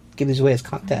 I can give these away as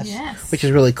contests. Yes. Which is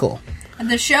really cool.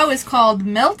 And the show is called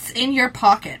Melts in Your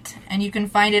Pocket, and you can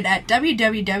find it at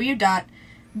www.bigmlittle...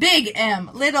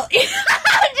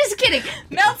 Just kidding.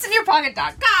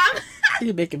 Meltsinyourpocket.com.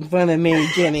 You're making fun of me,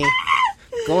 Jenny.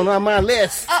 Going on my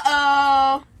list.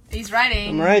 Uh-oh. He's writing.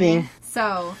 I'm writing.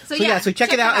 So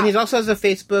check it out. And he also has a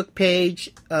Facebook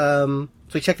page. So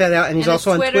check that out. And he's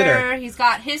also on Twitter. He's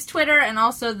got his Twitter and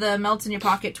also the Melts in Your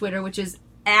Pocket Twitter, which is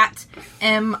at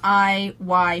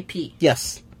MIYP.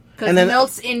 Yes. Because the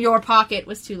Melts in Your Pocket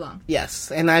was too long.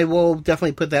 Yes. And I will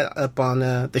definitely put that up on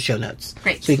the show notes.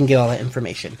 Great. So you can get all that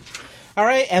information. All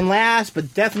right. And last,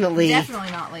 but definitely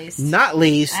not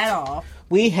least. At all.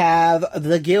 We have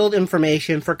the guild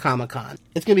information for Comic-Con.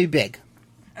 It's going to be big.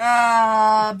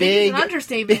 Big is an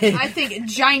understatement. I think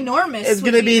ginormous. It's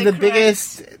going to be the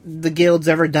biggest the guild's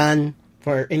ever done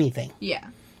for anything. Yeah.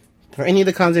 For any of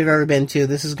the cons they've ever been to,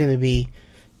 this is going to be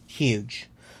huge.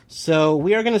 So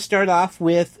we are going to start off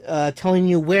with telling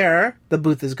you where the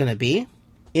booth is going to be.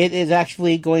 It is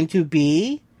actually going to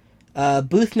be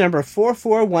booth number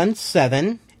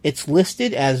 4417. It's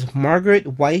listed as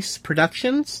Margaret Weiss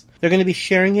Productions. They're going to be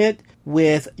sharing it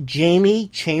with Jamie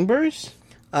Chambers.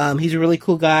 He's a really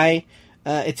cool guy.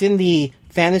 It's in the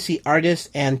fantasy artist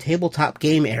and tabletop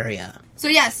game area.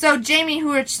 So Jamie, who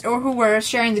we're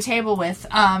sharing the table with,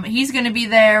 he's going to be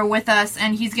there with us,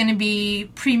 and he's going to be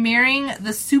premiering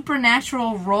the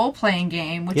Supernatural role-playing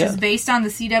game, which is based on the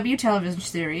CW television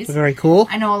series. Very cool.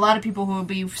 I know a lot of people who will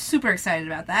be super excited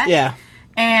about that. Yeah.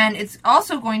 And it's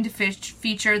also going to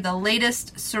feature the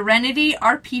latest Serenity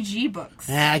RPG books.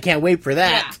 I can't wait for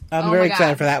that. Yeah. I'm very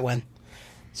excited for that one.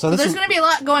 So there's going to be a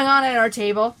lot going on at our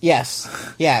table. Yes.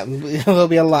 Yeah, there'll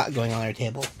be a lot going on at our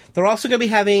table. They're also going to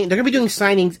be doing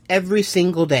signings every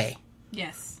single day.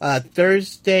 Yes.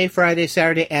 Thursday, Friday,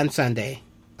 Saturday, and Sunday.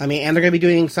 And they're going to be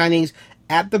doing signings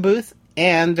at the booth,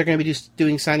 and they're going to be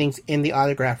doing signings in the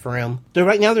autograph room.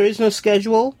 Right now, there is no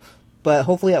schedule, but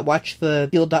hopefully at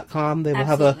watchtheguild.com, they will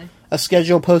have a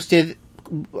schedule posted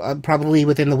probably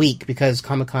within the week, because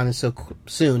Comic-Con is so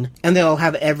soon. And they'll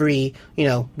have every,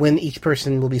 when each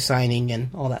person will be signing and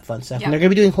all that fun stuff. Yep. And they're going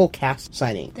to be doing whole cast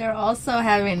signing. They're also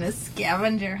having a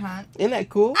scavenger hunt. Isn't that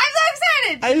cool? I'm so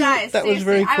excited! Guys, that was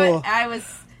very cool. I was...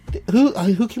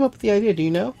 Who came up with the idea? Do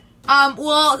you know?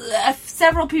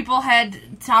 Several people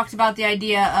had talked about the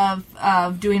idea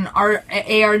of doing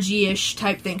ARG-ish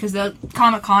type thing, because the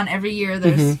Comic-Con every year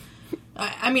there's... Mm-hmm.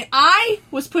 I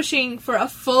was pushing for a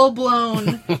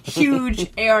full-blown, huge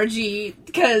ARG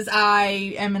because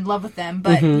I am in love with them.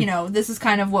 But, this is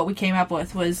kind of what we came up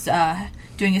with, was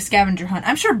doing a scavenger hunt.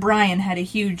 I'm sure Brian had a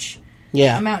huge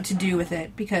amount to do with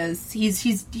it, because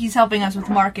he's helping us with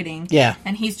marketing. Yeah.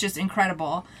 And he's just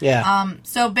incredible. Yeah.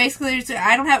 So basically, we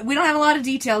don't have a lot of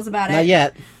details about it. Not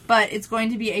yet. But it's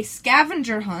going to be a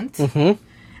scavenger hunt. Mm-hmm.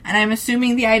 And I'm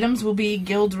assuming the items will be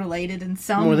guild-related in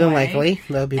some way. More than likely.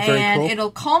 That would be very cool. And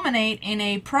it'll culminate in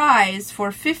a prize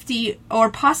for 50 or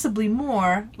possibly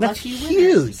more lucky winners. That's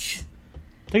huge.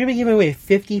 They're going to be giving away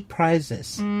 50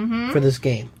 prizes for this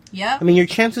game. Yep. Your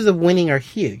chances of winning are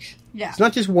huge. Yeah. It's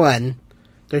not just one.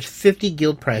 There's 50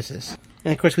 guild prizes.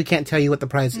 And, of course, we can't tell you what the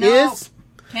prize is.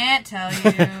 Can't tell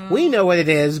you. We know what it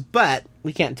is, but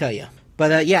we can't tell you.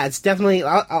 But, it's definitely...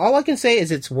 All I can say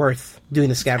is it's worth doing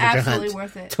the scavenger hunt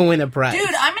worth it. To win a prize. Dude,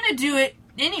 I'm going to do it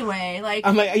anyway. I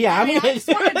just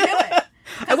want to do it.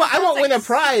 I won't win a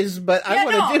prize, but I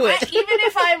want to do it. Even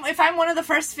if I'm one of the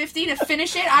first 50 to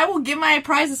finish it, I will give my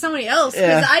prize to somebody else,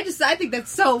 because I think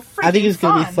that's so freaking fun. I think it's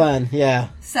going to be fun, yeah.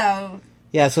 So...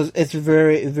 Yeah, so it's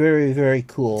very, very, very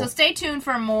cool. So stay tuned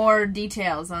for more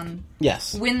details on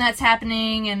when that's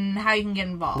happening and how you can get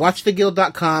involved.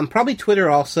 WatchTheGuild.com, probably Twitter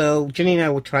also. Jenny and I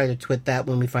will try to tweet that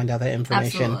when we find out that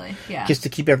information. Absolutely, yeah. Just to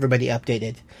keep everybody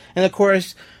updated. And of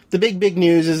course, the big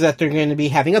news is that they're going to be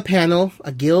having a panel,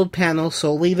 a guild panel,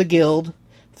 solely the guild,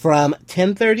 from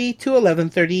 10:30 to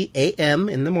 11:30 a.m.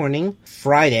 in the morning,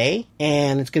 Friday,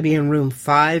 and it's going to be in room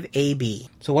 5AB.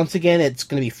 So once again, it's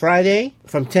going to be Friday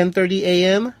from 10:30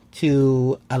 a.m.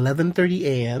 to 11:30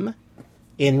 a.m.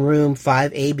 in room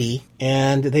 5AB,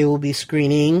 and they will be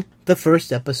screening the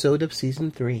first episode of Season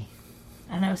 3.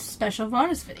 And a special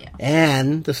bonus video.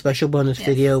 And the special bonus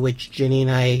video, which Jenny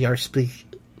and I are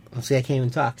Let's see, I can't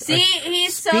even talk. See,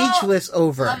 he's speechless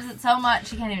over. Loves it so much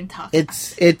he can't even talk.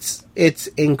 It's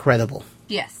incredible.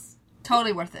 Yes,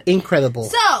 totally worth it. Incredible.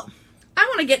 So, I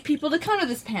want to get people to come to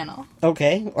this panel.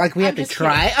 Okay, like we have to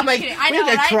try. Kidding. I'm like, Kidding. I we know,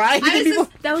 have to right? try to get people.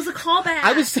 That was a callback.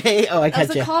 I would say, I got That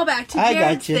was you. a callback to I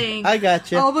Jared's got you. thing. I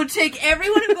got you. Oh, we'll take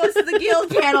everyone who goes to the guild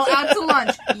panel out to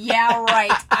lunch. Yeah,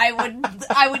 right.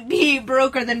 I would be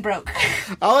broker than broke.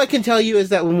 All I can tell you is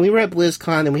that when we were at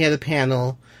BlizzCon and we had a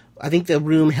panel, I think the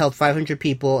room held 500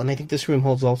 people, and I think this room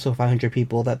holds also 500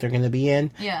 people that they're going to be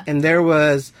in. Yeah. And there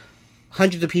was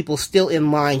hundreds of people still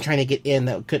in line trying to get in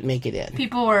that couldn't make it in.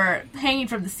 People were hanging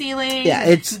from the ceiling. Yeah,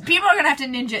 it's... People are going to have to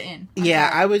ninja in. Yeah,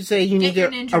 I would say you need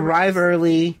to arrive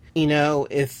early. You know,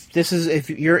 if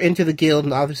you're into the guild,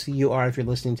 and obviously you are if you're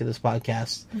listening to this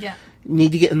podcast, yeah, you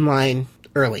need to get in line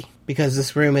early because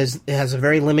this room has a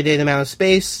very limited amount of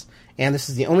space, and this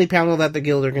is the only panel that the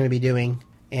guild are going to be doing.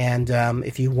 And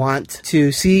if you want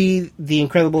to see the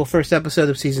incredible first episode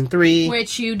of Season 3...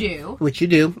 Which you do.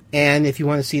 And if you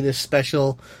want to see this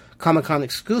special Comic-Con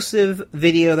exclusive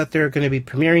video that they're going to be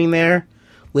premiering there,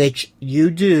 which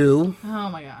you do... Oh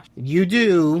my gosh. You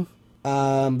do,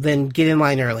 then get in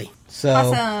line early. So,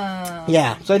 awesome.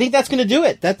 Yeah. So I think that's going to do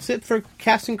it. That's it for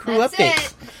cast and crew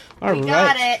updates. We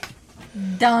got it.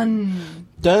 Done.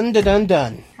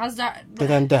 Done. How's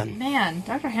Done. Man,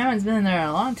 Dr. Hammond's been in there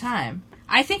a long time.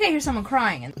 I think I hear someone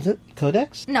crying. Is it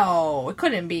Codex? No, it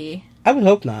couldn't be. I would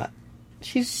hope not.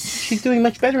 She's doing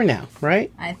much better now, right?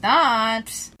 I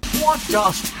thought. What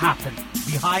just happened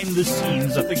behind the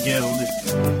scenes of the guild?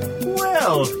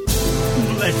 Well,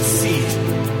 let's see.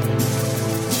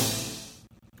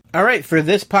 All right, for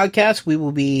this podcast, we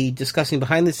will be discussing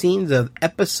behind the scenes of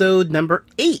episode number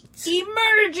 8.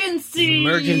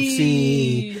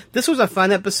 Emergency. This was a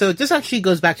fun episode. This actually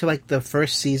goes back to like the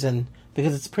first season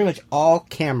because it's pretty much all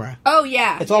camera. Oh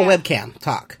yeah, it's all webcam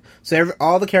talk. So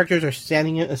all the characters are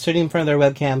sitting in front of their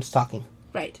webcams talking.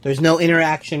 Right. There's no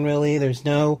interaction really. There's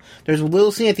a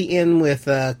little scene at the end with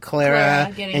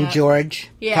Clara and George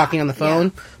talking on the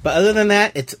phone. Yeah. But other than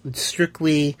that, it's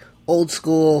strictly old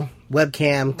school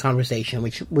webcam conversation,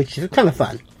 which is kind of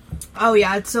fun. Oh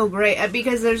yeah, it's so great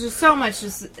because there's just so much.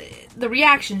 Just the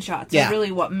reaction shots are really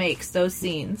what makes those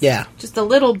scenes. Yeah, just the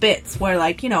little bits where,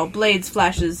 like, Blades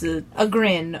flashes a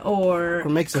grin, or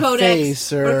makes Codex, a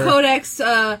face, or Codex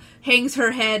hangs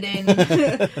her head in.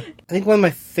 I think one of my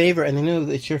favorite, and I know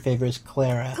it's your favorite, is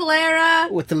Clara. Clara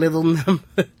with the little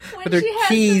with her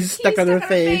keys stuck on her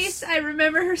face. I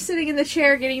remember her sitting in the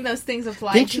chair getting those things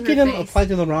applied. Didn't you get them applied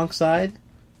to the wrong side?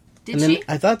 Did she?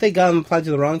 I thought they got them applied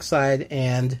to the wrong side,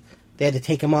 and they had to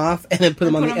take them off and then put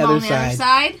them on the other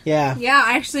side. Yeah. Yeah,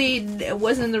 I actually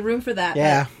wasn't in the room for that.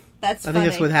 Yeah. That's funny. I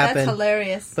think that's what happened. That's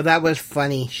hilarious. But that was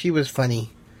funny. She was funny.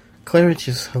 Clara's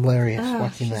just hilarious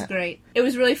watching that. She's great. It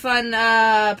was really fun,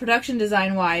 production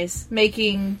design-wise,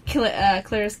 making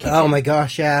Clara's kitchen. Oh my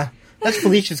gosh, yeah. That's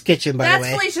Felicia's kitchen, by the way.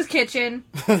 That's Felicia's kitchen.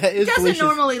 It doesn't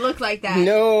normally look like that.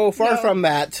 No, far from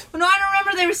that. No, I don't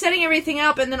remember they were setting everything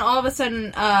up, and then all of a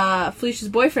sudden, Felicia's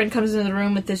boyfriend comes into the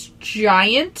room with this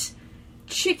giant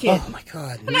chicken. Oh my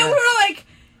god. And we were like,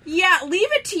 yeah, leave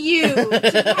it to you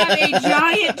to have a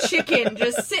giant chicken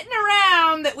just sitting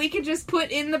around that we could just put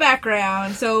in the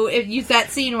background. So if use that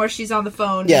scene where she's on the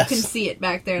phone, you can see it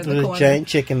back there in the corner. There's a giant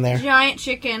chicken there. Giant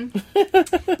chicken.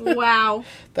 Wow.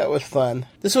 That was fun.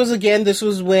 This was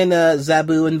when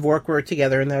Zabu and Vork were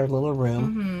together in their little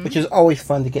room, which is always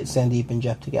fun to get Sandeep and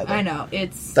Jeff together. I know.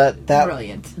 It's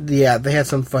brilliant. Yeah, they had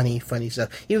some funny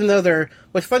stuff. Even though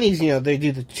what's funny is, they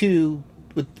do the two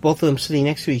with both of them sitting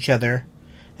next to each other.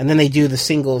 And then they do the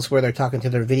singles where they're talking to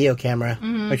their video camera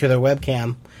or to their webcam.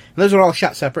 And those are all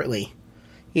shot separately.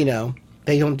 They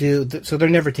don't do... So they're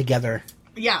never together.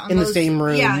 Yeah. In the same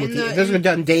room. Yeah. Those are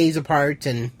done days apart.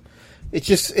 And it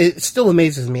still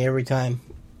amazes me every time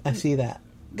I see that.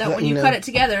 That when you cut it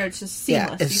together, it's just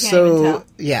seamless. Yeah, it's you can't even tell.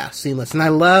 Yeah, seamless. And I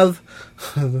love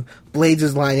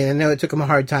Blades' line. And I know it took him a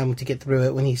hard time to get through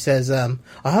it when he says, I'll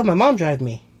have my mom drive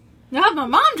me. I'll have my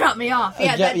mom drop me off.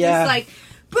 Yeah, that's just like...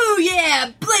 Boo,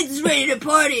 yeah, Blades is ready to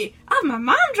party. Oh, my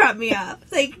mom dropped me off.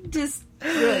 Like, just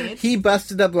brilliant. He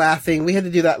busted up laughing. We had to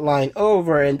do that line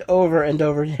over and over and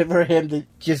over for him to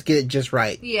just get it just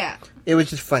right. Yeah. It was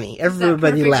just funny.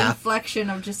 Everybody laughed. Inflection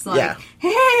of just like,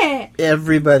 hey!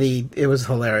 Everybody, it was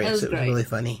hilarious. It was really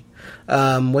funny.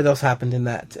 What else happened in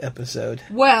that episode?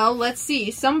 Well, let's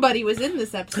see. Somebody was in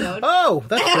this episode. Oh,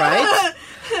 that's right.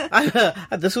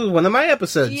 This was one of my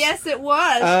episodes. Yes, it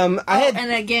was.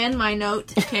 And again, my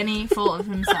note, Kenny, full of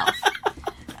himself.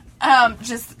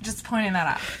 Just pointing that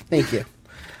out. Thank you.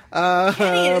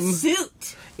 Kenny in a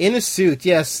suit. In a suit,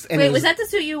 yes. And wait, was that the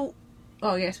suit you...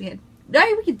 Oh, yes, we had... No,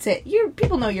 we could say...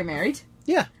 People know you're married.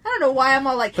 Yeah. I don't know why I'm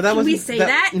all like, But that can we wasn't- say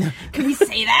that- that? no. Can we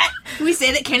say that? Can we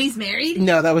say that Kenny's married?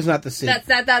 No, that was not the suit.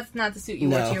 That's not the suit you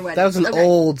wore to your wedding. that was an Okay.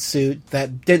 old suit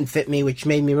that didn't fit me, which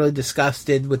made me really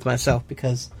disgusted with myself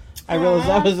because I realized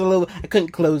I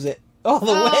couldn't close it all the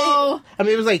Oh. way. I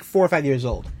mean, it was like 4 or 5 years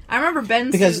old. I remember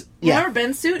Ben's Because- suit. yeah. Remember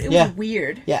Ben's suit? It Yeah. was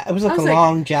weird. Yeah, it was I like was a like-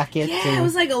 long jacket. Yeah, and- it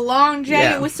was like a long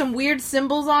jacket Yeah. with some weird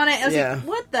symbols on it. I was Yeah. like,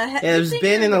 what the heck? Yeah, it was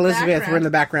Ben and Elizabeth were in the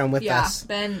background with yeah, us.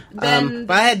 Ben.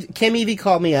 But I had Kim Evie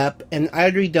call me up, and I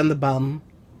had already done the bum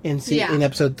in Yeah. in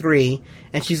episode 3,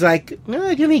 and she's like, "No, do you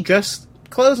have any dress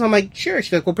clothes?" And I'm like, "Sure."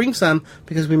 She's like, "Well, bring some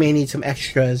because we may need some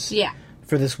extras Yeah.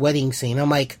 for this wedding scene." I'm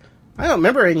like, I don't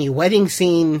remember any wedding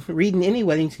scene, reading any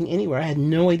wedding scene anywhere. I had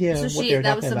no idea So what they were that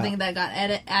talking was something about. that got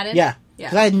added? Yeah, Yeah.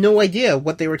 because I had no idea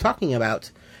what they were talking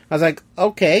about. I was like,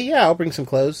 okay, yeah, I'll bring some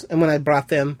clothes. And when I brought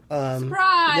them,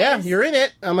 Surprise! yeah, you're in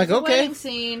it. I'm like, okay. Wedding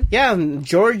scene. Yeah, and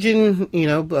George and,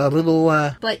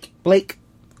 little Blake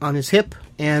on his hip.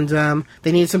 And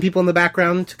they needed some people in the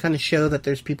background to kind of show that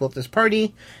there's people at this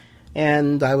party.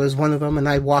 And I was one of them, and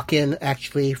I walk in,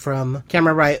 actually, from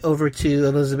camera right over to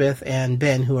Elizabeth and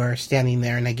Ben, who are standing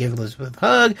there, and I give Elizabeth a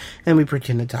hug, and we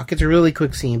pretend to talk. It's a really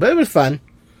quick scene, but it was fun.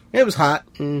 It was hot,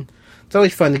 and it's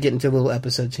always fun to get into little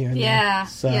episodes here and Yeah, there.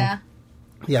 So, yeah.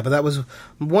 Yeah, but that was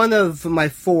one of my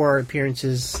 4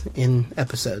 appearances in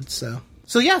episodes, so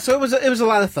it was a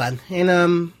lot of fun.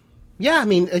 And, yeah, I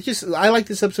mean, I like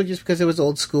this episode just because it was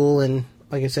old school, and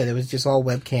like I said, it was just all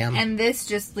webcam. And this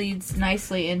just leads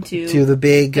nicely into To the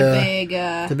big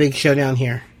showdown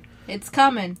here. It's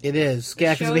coming. It is. The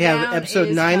Yeah, because we have showdown episode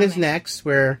is 9 is coming. next,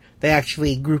 where they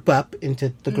actually group up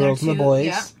into the girls and the boys.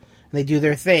 yeah. And they do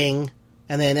their thing.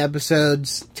 And then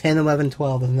episodes 10, 11,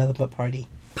 12 is another party.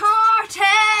 Party!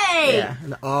 Yeah.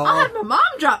 And all... I'll have my mom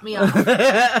drop me off.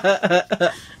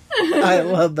 I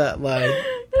love that line.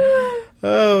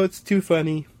 Oh, it's too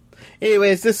funny.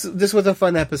 Anyways, this was a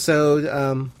fun episode.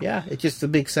 Yeah, it's just a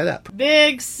big setup.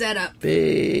 Big setup.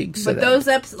 Big setup. But those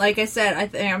episodes, like I said,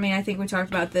 I think we talked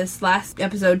about this last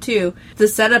episode too. The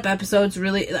setup episodes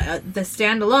really, the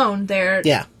standalone, they're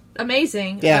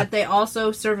amazing. Yeah. But they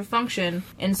also serve a function,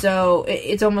 and so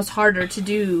it's almost harder to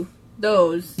do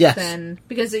those than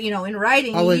because in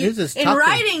writing. All it is in talking.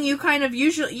 writing, you kind of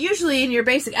usually in your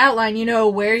basic outline, you know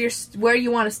where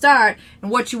you want to start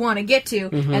and what you want to get to,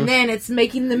 and then it's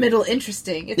making the middle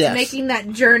interesting. It's making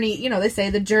that journey. They say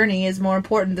the journey is more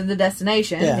important than the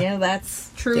destination. Yeah.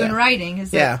 That's true in writing. Is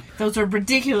that those are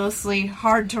ridiculously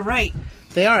hard to write.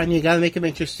 They are, and you got to make them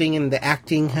interesting, and the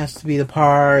acting has to be the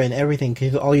par and everything,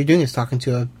 because all you're doing is talking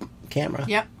to a camera.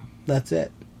 Yep. That's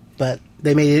it. But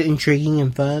they made it intriguing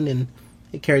and fun, and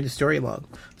it carried the story along.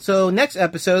 So next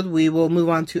episode, we will move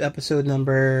on to episode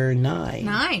number 9.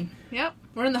 9. Yep.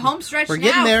 We're in the home stretch We're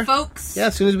getting now, there, folks. Yeah,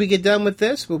 as soon as we get done with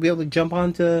this, we'll be able to jump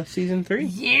on to season 3.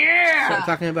 Yeah. Start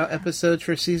talking about episodes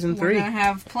for season 3. We're going to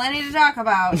have plenty to talk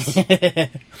about.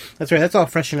 That's right. That's all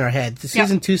fresh in our head. The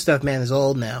season 2 stuff, man, is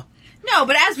old now. No,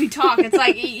 but as we talk, it's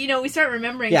like, we start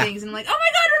remembering things, and I'm like, oh my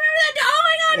god, remember that? Oh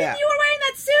my god, Yeah. you were wearing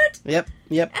that suit?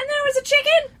 Yep. And there was a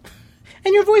chicken?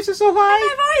 And your voice is so high.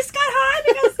 And my voice got high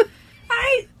because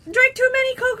I drank too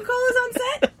many Coca-Colas on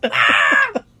set.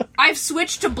 Ah! I've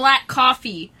switched to black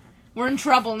coffee. We're in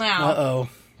trouble now. Uh-oh.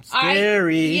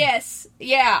 Scary. Yes.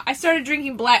 Yeah. I started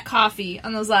drinking black coffee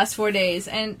on those last 4 days,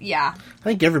 and yeah. I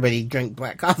think everybody drank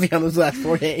black coffee on those last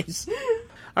 4 days.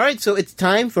 All right, so it's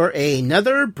time for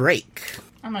another break.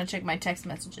 I'm going to check my text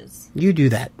messages. You do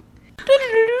that.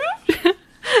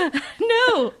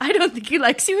 No, I don't think he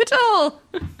likes you at all.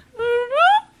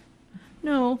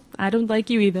 No, I don't like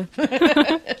you either.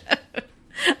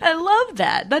 I love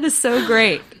that. That is so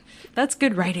great. That's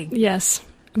good writing. Yes,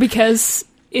 because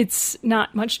it's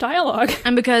not much dialogue.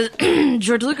 And because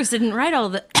George Lucas didn't write all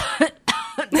the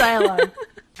dialogue.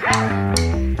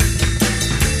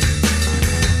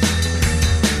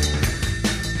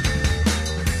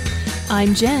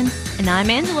 I'm Jen. And I'm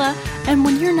Angela. And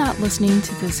when you're not listening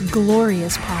to this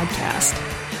glorious podcast,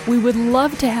 we would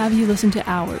love to have you listen to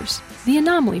ours, the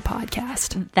Anomaly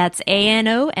Podcast. That's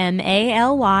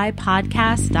ANOMALY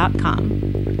podcast.com.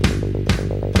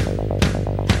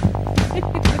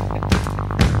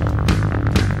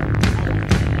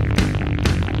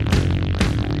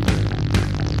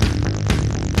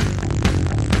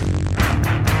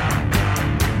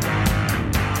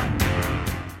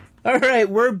 All right,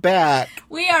 we're back.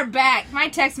 We are back. My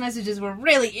text messages were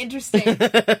really interesting.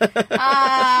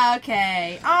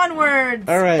 Okay. Onwards.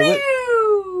 All right.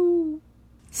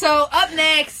 So, up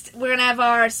next, we're going to have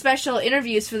our special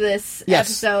interviews for this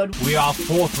episode. We are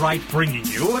forthright bringing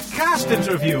you a cast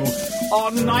interview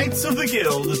on Knights of the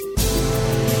Guild.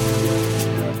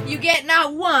 You get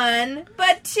not one,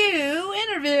 but 2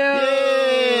 interviews.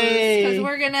 Because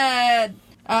we're gonna...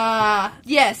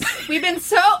 yes, we've been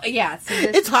so... Yeah.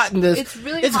 It's hot in this... It's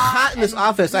really It's hot in this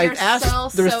office. I've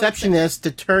asked the receptionist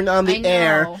to turn on the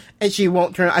air, and she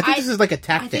won't turn on. I think this is like a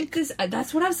tactic. I think this...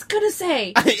 that's what I was gonna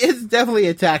say. It's definitely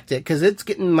a tactic, because it's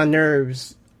getting... My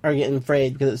nerves are getting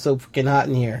frayed, because it's so freaking hot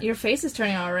in here. Your face is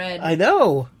turning all red. I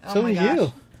know. Oh So my are gosh.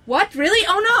 you. What? Really?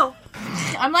 Oh no!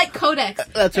 I'm like Codex.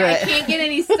 That's right. I can't get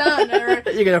any sun, or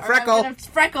You're gonna freckle. I'm gonna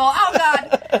freckle. Oh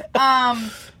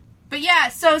god. But yeah.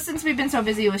 So since we've been so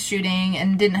busy with shooting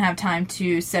and didn't have time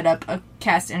to set up a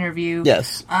cast interview,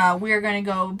 Yes. we're gonna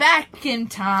go back in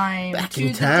time to in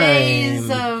the time. days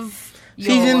of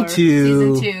Season 2.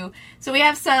 Season 2. So we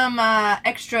have some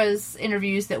extras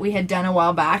interviews that we had done a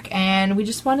while back, and we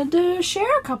just wanted to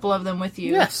share a couple of them with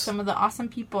you. Yes. Some of the awesome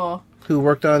people Who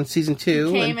worked on season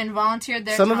 2. came and volunteered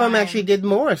their Some time. of them actually did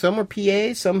more. Some were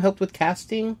PAs. Some helped with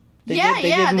casting. They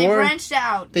branched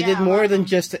out. They Yeah, did a more lot of than them.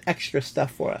 just extra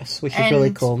stuff for us, which is And-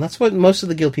 really cool. And that's what most of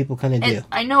the guild people kind of do. And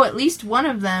I know at least one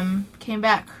of them came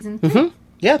back. Mm-hmm.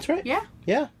 Yeah, that's right. Yeah.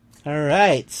 Yeah. All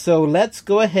right. So let's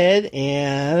go ahead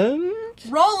and...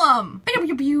 Roll them!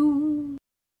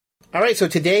 All right, so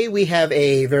today we have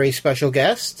a very special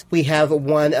guest. We have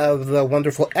one of the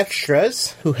wonderful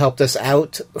extras who helped us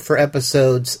out for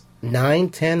episodes 9,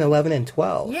 10, 11, and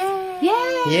 12. Yay!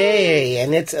 Yay!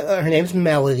 And it's her name's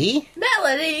Melody.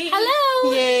 Melody!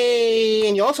 Hello! Yay!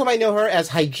 And you also might know her as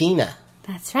Hygiena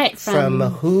That's right. from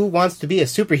Who Wants to Be a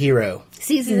Superhero?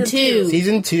 Season 2.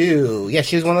 Season 2. Yeah,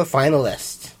 she was one of the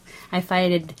finalists. I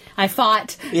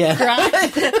fought. Yeah. Grime.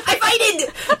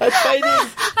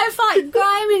 I fought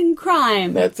grime and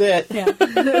crime. That's it. Yeah.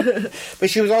 But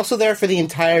she was also there for the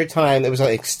entire time. It was an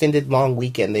extended long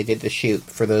weekend they did to shoot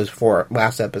for those 4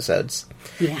 last episodes.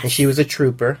 Yes. And she was a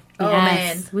trooper. Oh, Yes.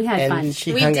 man. We had And fun.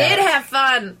 she We hung did out. have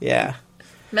fun. Yeah.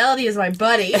 Melody is my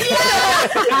buddy.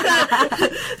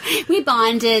 We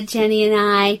bonded, Jenny and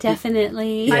I,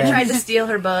 definitely. I tried to steal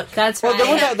her book. That's Well,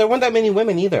 right. there weren't that many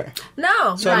women either.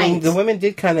 No. So, I mean, the women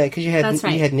did kind of... Because you That's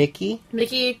right. had Nikki.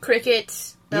 Nikki,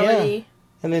 Cricket, Melody,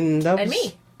 And then that was... and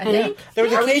me. I And think. There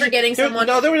was Are we occasion- forgetting there- someone?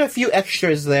 No, there were a few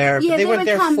extras there, Yeah, but they weren't would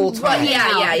there come full time. in and Yeah,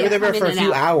 out. yeah, They were there Come for a in few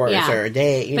and out. hours Yeah. or a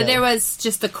day. You But know. there was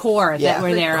just the core Yeah. that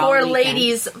were there all 4 weekend.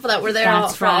 ladies that were there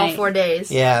That's for all right. 4 days.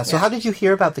 Yeah, so how did you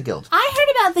hear about the guild? I heard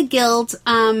about the guild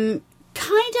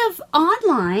kind of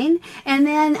online, and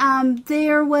then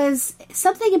there was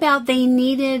something about they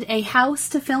needed a house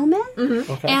to film in.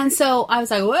 Mm-hmm. Okay. And so I was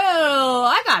like, well,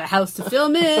 I got a house to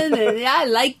film in, and I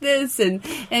like this.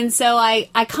 And so I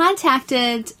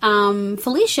contacted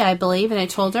Felicia, I believe, and I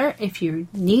told her, if you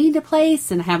need a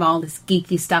place and have all this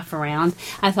geeky stuff around,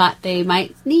 I thought they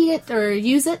might need it or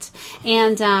use it.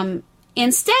 And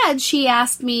instead, she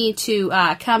asked me to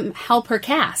come help her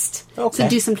cast. Okay. So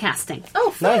do some casting.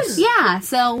 Oh, fun. Nice. Yeah,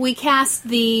 so we cast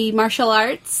the martial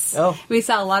arts. Oh. We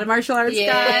saw a lot of martial arts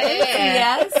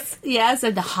guys. Yes,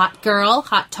 and the hot girl,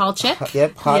 hot tall chick.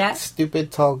 Yep, hot, Yeah.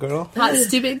 stupid, tall girl. Hot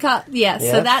stupid yes.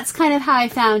 Yes. So that's kind of how I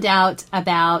found out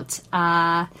about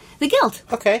the guild.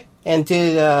 Okay. And did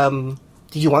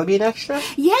you want to be an extra?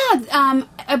 Yeah,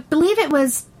 I believe it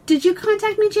was. Did you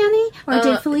contact me, Jenny, or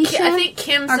did Felicia? I think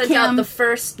Kim Or sent out Kim? the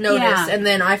first notice, Yeah. and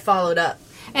then I followed up.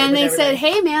 And with they said,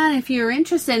 everything. "Hey, man, if you're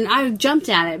interested," and I jumped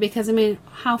at it because I mean,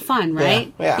 how fun,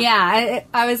 right? Yeah.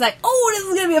 I was like, "Oh, this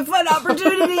is gonna be a fun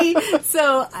opportunity."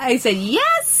 So I said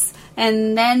yes,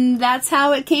 and then that's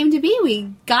how it came to be. We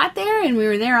got there, and we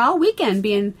were there all weekend,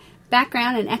 being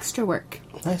background and extra work.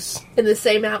 Nice. In the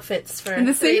same outfits for In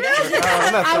the same 3 days.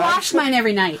 I wash mine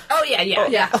every night. Oh, yeah.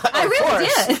 I really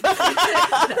did.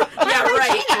 Yeah,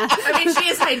 right. I mean, she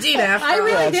is Hygiena. I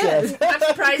really Yes, did. I'm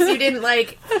surprised you didn't,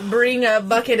 like, bring a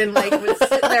bucket and, like, was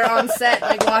sitting there on set,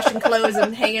 like, washing clothes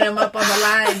and hanging them up on the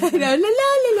line. La, la,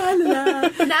 la, la, la,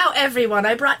 la. Now, everyone,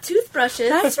 I brought toothbrushes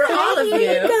That's for all of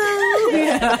you.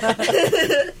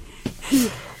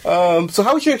 So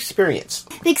how was your experience?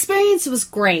 The experience was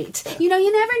great. You know,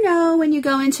 you never know when you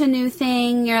go into a new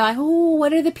thing. You're like, oh,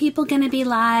 what are the people going to be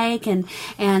like? And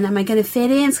am I going to fit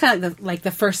in? It's kind of like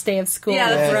the first day of school. Yeah,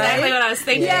 that's right? exactly what I was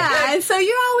thinking. Yeah, and so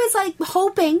you're always like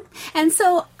hoping. And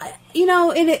so, you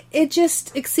know, it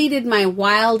just exceeded my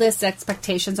wildest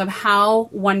expectations of how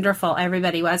wonderful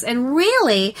everybody was. And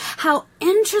really, how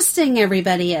interesting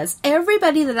everybody is.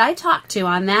 Everybody that I talked to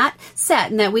on that set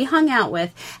and that we hung out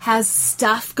with has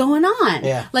stuff going on.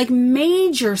 Yeah. Like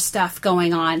major stuff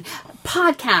going on.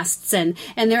 podcasts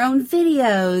and their own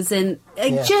videos and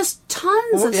just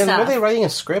tons of stuff. Were they writing a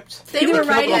script? They were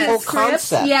writing a whole script.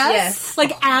 concept. Yes.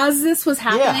 Like as this was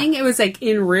happening, it was like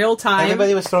in real time.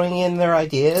 Everybody was throwing in their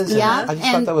ideas. Yeah, I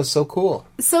just thought that was so cool.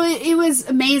 So it was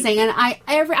amazing, and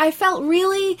I felt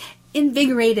really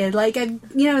invigorated. Like, it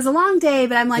was a long day,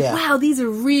 but I'm like, wow, these are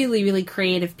really, really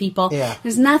creative people. Yeah.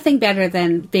 There's nothing better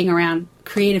than being around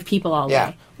creative people all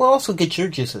day. Well, also get your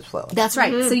juices flowing. That's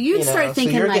right. So you'd start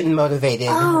thinking, so you're like, getting motivated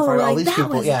for all these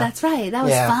people. That's right. That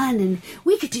was fun, and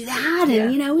we could do that,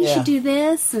 and we should do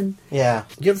this, and do you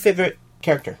have a favorite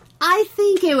character? I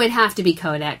think it would have to be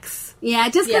Codex. Yeah,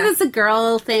 just because it's a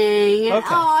girl thing. Okay.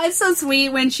 Oh, it's so sweet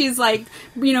when she's like,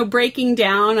 breaking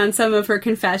down on some of her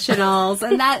confessionals.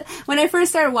 And that, when I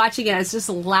first started watching it, I was just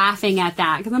laughing at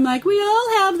that. Because I'm like, we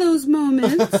all have those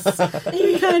moments.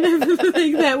 We kind of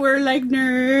think that we're like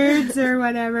nerds or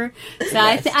whatever. So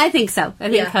I think so. I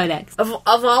think Codex. Of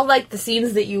all like the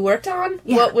scenes that you worked on,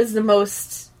 what was the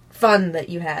most fun that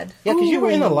you had? Yeah, because you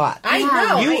were in a lot. I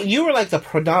know. You were like the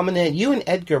predominant. You and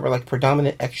Edgar were like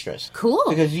predominant extras. Cool.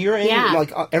 Because you're in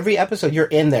like every episode. You're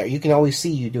in there. You can always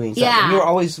see you doing something. Yeah. You were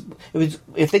always. It was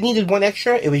if they needed one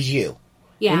extra, it was you.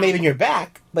 Yeah. It may have been your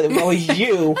back, but it was always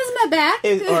you. That's my back.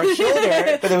 Or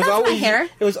shoulder, but it was always my hair.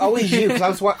 It was always you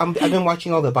because I've been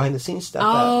watching all the behind the scenes stuff.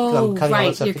 Oh, I'm cutting all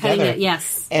that stuff You're together. cutting it.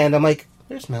 Yes. And I'm like,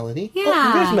 there's Melody. Yeah.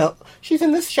 Oh, there's Mel. She's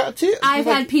in this shot too. I've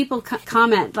had people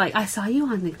comment, like, I saw you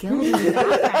on the Guild in the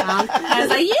background. I was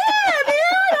like, yeah, man,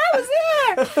 I was there.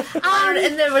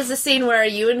 And there was a scene where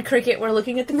you and Cricket were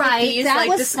looking at the cookies, that like,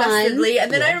 was disgustedly. fun.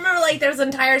 And then I remember, like, there was an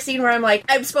entire scene where I'm like,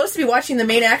 I'm supposed to be watching the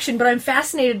main action, but I'm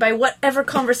fascinated by whatever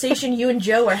conversation you and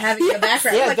Joe are having in the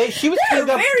background. Yeah, I'm like, she was teamed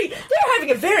up. They're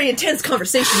having a very intense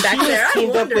conversation back there. I'm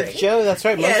teamed up wondering. with Joe. That's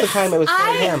right. Most of the time it was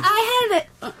him. I had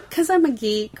because I'm a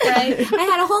geek, right? I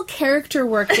had a whole character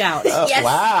worked out. Yes.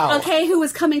 Wow. Okay, who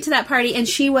was coming to that party, and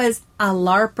she was a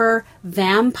LARPer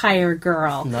vampire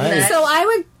girl. Nice. So I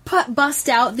would bust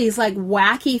out these like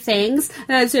wacky things,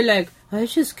 and I'd say like, I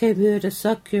just came here to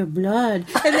suck your blood.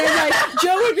 And then, like,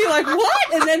 Joe would be like,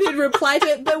 what? And then he'd reply to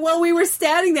it. But while we were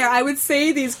standing there, I would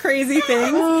say these crazy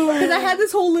things. Because I had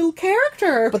this whole little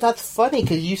character. But that's funny,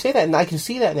 because you say that, and I can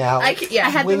see that now. I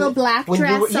had the little black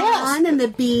dress on and the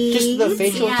beads. Just the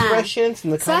facial expressions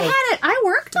and the kind of... I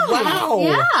worked on it. Wow.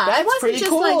 Yeah. That's I wasn't pretty just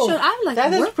cool.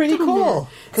 That is pretty cool.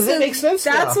 Because it makes sense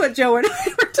That's now. what Joe and I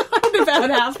were talking about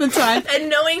half the time. And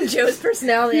knowing Joe's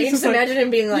personality, I can just imagine him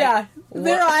being like... Yeah.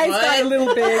 Their eyes got a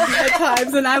little big at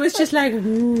times, and I was just like,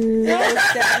 standing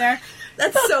there.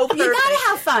 That's so perfect. You gotta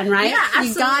have fun, right? Yeah, absolutely.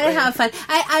 You gotta have fun.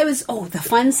 The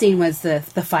fun scene was the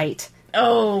fight.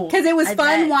 Oh. Because it was I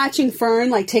fun bet. watching Fern,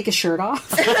 like, take his shirt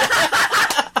off.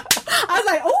 I was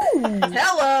like, oh.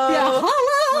 Hello. Yeah,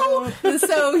 hello.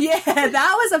 So, yeah,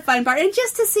 that was a fun part. And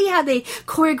just to see how they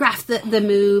choreographed the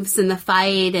moves and the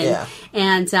fight.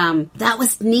 And that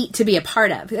was neat to be a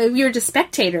part of. We were just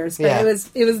spectators, but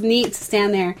it was neat to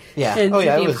stand there and to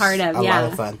be a part of. A lot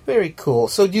of fun. Very cool.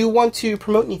 So do you want to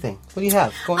promote anything? What do you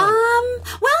have going on?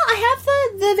 Well, I have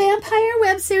the vampire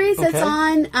web series that's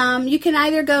on. You can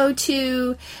either go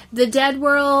to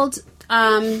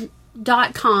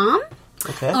thedeadworld.com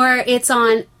or it's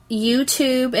on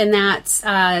YouTube, and that's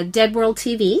Dead World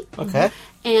TV. Okay.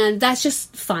 And that's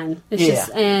just fun. It's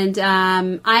just, and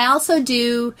I also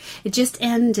do. It just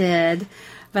ended,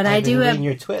 but I do reading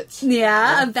your twits. a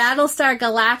Battlestar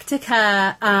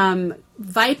Galactica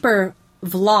Viper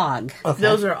vlog. Okay.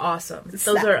 Those are awesome. Those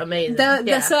are amazing.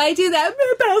 So I do that.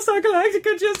 Battlestar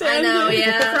Galactica just ended. I know,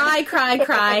 yeah. Cry.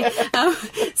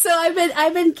 So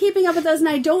I've been keeping up with those, and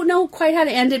I don't know quite how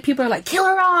to end it. People are like, kill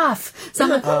her off. So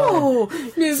I'm like,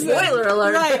 spoiler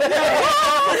alert. Right. So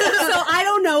I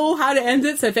don't know how to end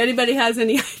it. So if anybody has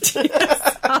any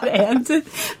ideas how to end it,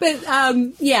 but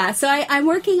so I'm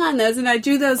working on those, and I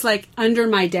do those like under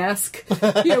my desk, with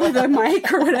a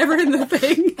mic or whatever in the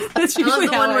thing. That's usually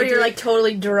the one where you're like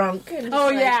totally drunk. And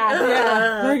like,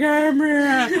 I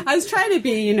was trying to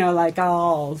be, like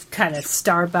all kind of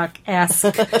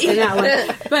Starbucks-esque in that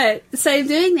one. But so I'm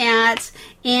doing that,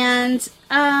 and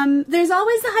there's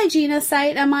always the Hygiena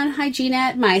site. I'm on Hygiena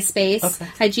at MySpace,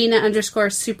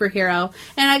 Hygiena_superhero,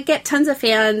 and I get tons of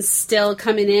fans still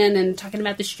coming in and talking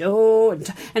about the show,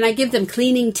 and I give them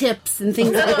cleaning tips and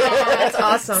things like that. That's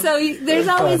awesome. So there's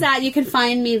always that. You can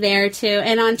find me there too,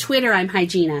 and on Twitter I'm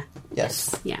Hygiena.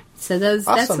 Yes. Yeah. So that's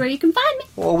where you can find me.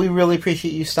 Well, we really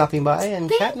appreciate you stopping by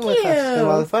and chatting with us. It's been a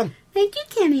lot of fun. Thank you,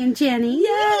 Kenny and Jenny.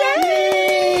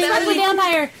 Yay! Fuck the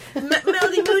vampire.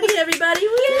 Melody Moody, everybody.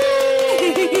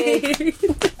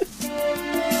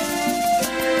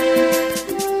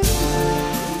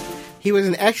 He He was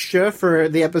an extra for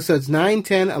the episodes 9,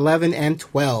 10, 11, and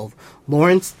 12.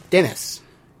 Lawrence Dennis.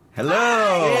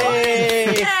 Hello!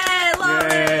 Yay! Hey,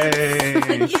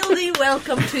 Lawrence! Gildy,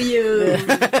 welcome to you.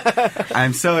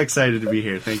 I'm so excited to be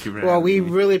here. Thank you very much. Well, we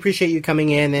really appreciate you coming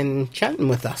in and chatting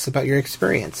with us about your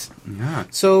experience. Yeah.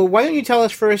 So why don't you tell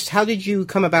us first, how did you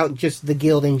come about just the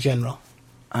Guild in general?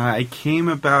 I came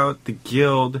about the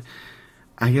Guild,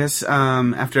 I guess,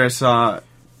 after I saw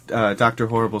Dr.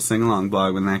 Horrible Sing-Along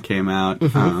blog when that came out.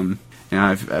 Mhm.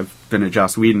 I've been a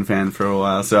Joss Whedon fan for a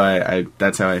while, so I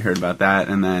that's how I heard about that.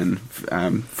 And then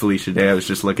Felicia Day, I was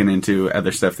just looking into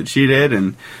other stuff that she did,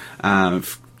 and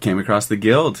came across the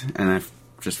Guild, and I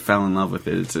just fell in love with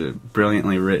it. It's a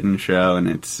brilliantly written show, and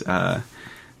it's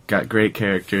got great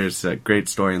characters, a great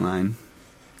storyline.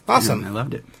 Awesome. And I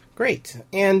loved it. Great.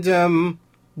 And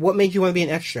what made you want to be an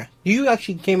extra? You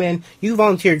actually came in, you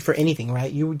volunteered for anything, right?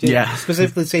 You didn't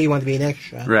specifically say you wanted to be an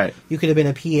extra. Right. You could have been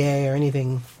a PA or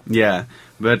anything. Yeah,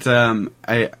 but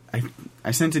I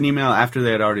sent an email after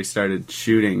they had already started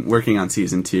working on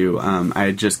season 2. I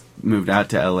had just moved out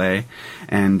to LA,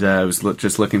 and was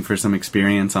just looking for some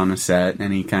experience on a set,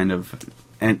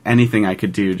 anything I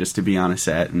could do just to be on a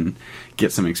set and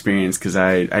get some experience, because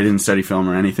I didn't study film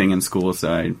or anything in school,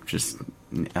 so I just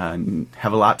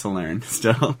have a lot to learn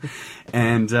still.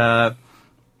 And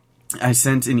I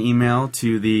sent an email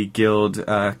to the Guild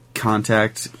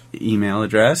contact email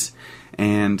address,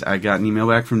 and I got an email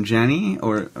back from Jenny,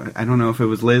 or I don't know if it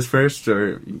was Liz first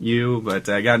or you, but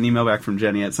I got an email back from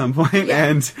Jenny at some point,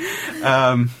 and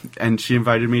she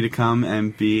invited me to come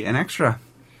and be an extra.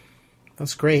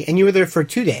 That's great. And you were there for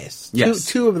 2 days. Yes.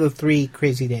 Two of the 3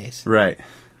 crazy days. Right.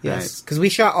 Yes, because we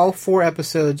shot all 4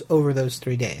 episodes over those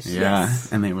 3 days. Yeah,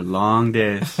 and they were long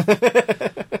days.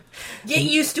 Get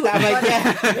used to it.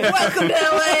 Welcome to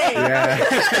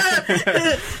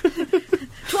LA.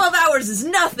 12 hours is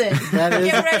nothing.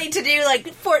 Get ready to do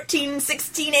like 14,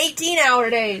 16,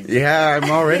 18-hour days. Yeah, I'm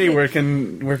already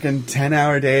working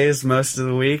 10-hour days most of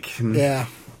the week. Yeah,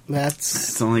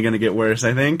 it's only going to get worse,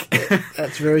 I think.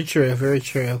 That's very true, very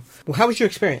true. Well, how was your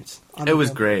experience? It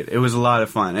was great. It was a lot of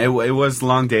fun. It was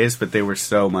long days, but they were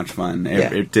so much fun.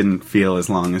 It didn't feel as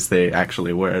long as they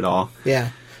actually were at all. Yeah.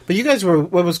 But you guys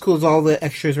what was cool is all the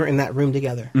extras were in that room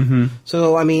together. Mm-hmm.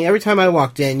 So, I mean, every time I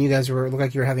walked in, you guys looked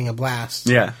like you were having a blast.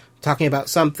 Yeah. Talking about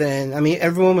something. I mean,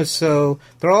 everyone was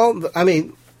they're all, I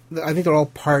think they're all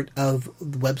part of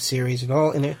the web series. They're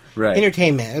all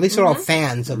entertainment. At least they're all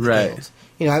fans of the Guild.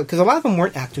 You know, because a lot of them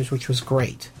weren't actors, which was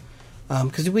great.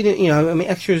 Because we didn't,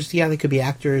 extras, they could be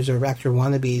actors or actor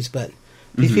wannabes, but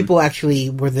these people actually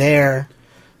were there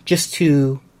just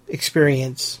to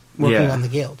experience working on the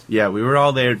Guild. Yeah, we were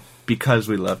all there because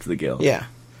we loved the Guild. Yeah,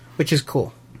 which is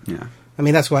cool. Yeah. I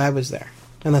mean, that's why I was there.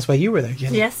 And that's why you were there,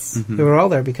 Jenny. Yes. Mm-hmm. We were all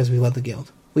there because we loved the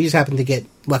Guild. We just happened to get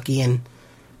lucky and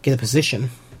get a position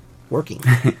working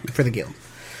for the Guild.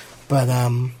 But,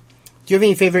 do you have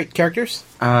any favorite characters?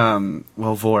 Well,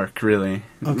 Vork, really.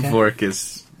 Okay. Vork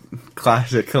is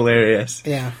classic, hilarious.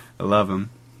 Yeah. I love him.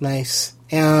 Nice.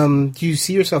 Do you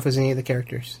see yourself as any of the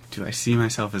characters? Do I see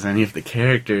myself as any of the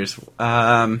characters?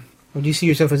 Or do you see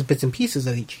yourself as bits and pieces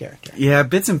of each character? Yeah,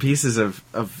 bits and pieces of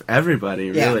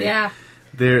everybody, really. Yeah.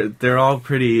 They're all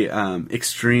pretty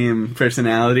extreme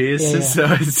personalities, so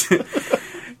it's,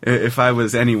 if I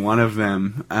was any one of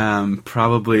them,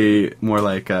 probably more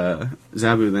like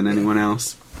Zabu than anyone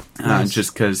else. Nice.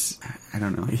 Just because, I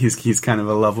don't know, he's kind of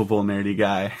a lovable, nerdy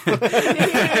guy.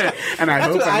 And I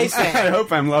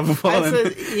hope I'm lovable.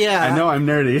 I know I'm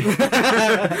nerdy.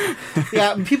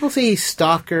 Yeah, people say he's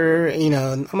stalker, and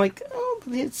I'm like,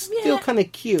 it's still kind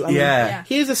of cute. I mean,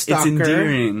 he is a stalker. It's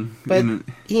endearing. But,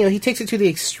 he takes it to the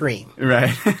extreme.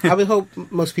 Right. I would hope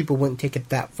most people wouldn't take it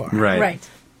that far. Right.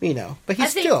 But he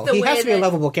has to be a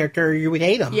lovable character or you would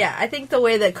hate him. Yeah, I think the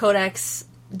way that Codex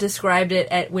described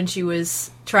it when she was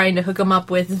trying to hook him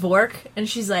up with Vork, and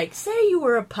she's like, say you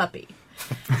were a puppy.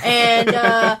 And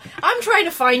I'm trying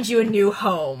to find you a new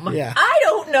home. Yeah. I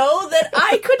don't know that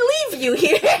I could leave you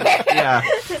here. Yeah.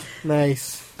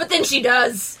 Nice. But then she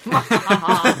does.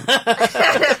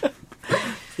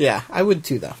 Yeah, I would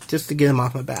too, though, just to get him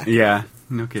off my back. Yeah,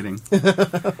 no kidding.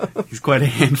 He's quite a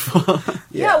handful.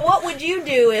 Yeah, what would you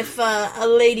do if a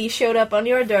lady showed up on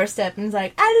your doorstep and was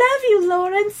like, I love you,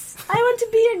 Lawrence. I want to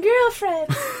be your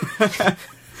girlfriend.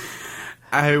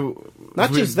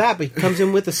 Not just that, but he comes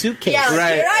in with a suitcase. Yeah,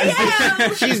 right. Here I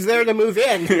am. She's there to move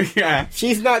in. Yeah.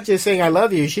 She's not just saying, I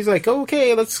love you. She's like,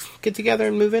 okay, let's get together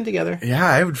and move in together. Yeah,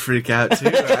 I would freak out, too.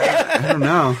 I don't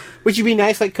know. Would you be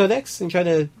nice like Codex and try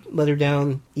to let her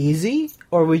down easy?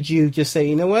 Or would you just say,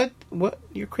 you know what?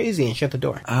 You're crazy, and shut the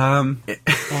door?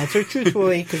 Answer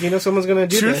truthfully, because you know someone's going to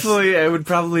do Truthfully, it would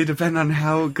probably depend on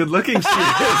how good looking she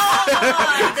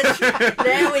is.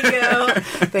 There we go.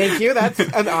 Thank you. That's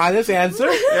an honest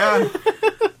answer. Yeah.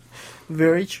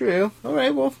 Very true. All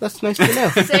right, well, that's nice to know.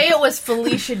 Say it was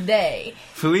Felicia Day.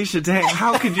 Felicia Day,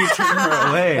 how could you turn her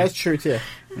away? That's true, too.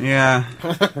 Yeah.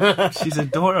 She's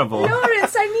adorable.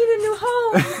 Lawrence, I need a new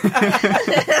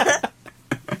home.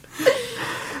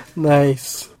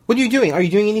 Nice. What are you doing? Are you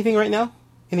doing anything right now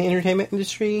in the entertainment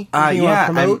industry? Anything you want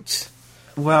to promote?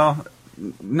 Well,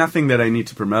 nothing that I need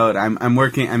to promote. I'm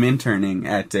interning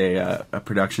at a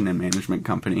production and management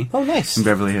company. Oh, nice. In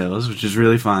Beverly Hills, which is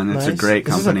really fun. It's a great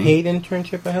company. Is this a paid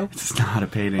internship, I hope? It's not a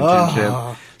paid internship.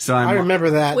 Oh, so I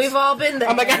remember that. We've all been there.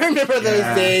 I'm like, I remember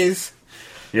those days.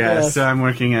 Yeah, so I'm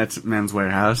working at Men's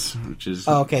Warehouse, which is...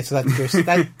 Oh, okay, so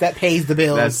that pays the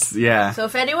bills. So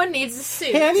if anyone needs a suit...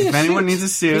 If anyone needs a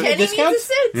suit... Kenny needs a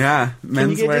suit. Yeah,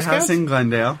 Men's Warehouse discounts? In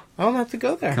Glendale. I don't have to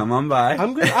go there. Come on by.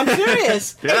 I'm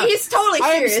serious. Yeah. He's totally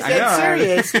serious. I'm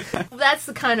serious. That's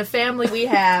the kind of family we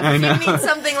have. If you need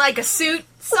something like a suit,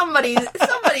 somebody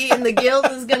in the guild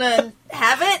is going to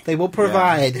have it. They will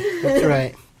provide. Yeah. That's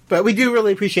right. But we do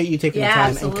really appreciate you taking the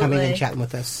time and coming and chatting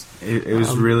with us. It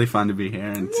was really fun to be here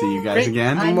and see you guys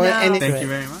again. I know. Thank you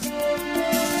very much.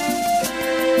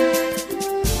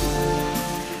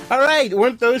 All right,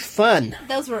 weren't those fun?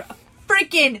 Those were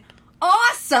freaking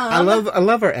awesome. I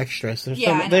love our extras.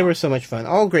 They were so much fun.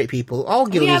 All great people. All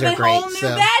guildies are great. We have a whole new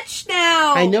batch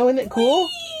now. I know, isn't it cool?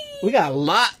 We got a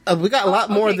lot. We got a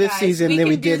lot more this season than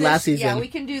we did last season. Yeah, we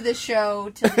can do this show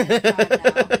till the end of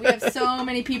time now. We have so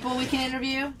many people we can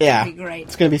interview. Yeah, it'll be great.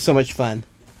 It's going to be so much fun.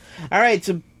 All right,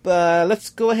 so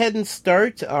let's go ahead and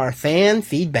start our fan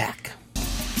feedback.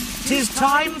 'Tis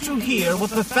time to hear what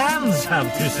the fans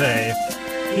have to say.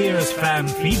 Here's fan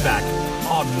feedback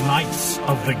on Knights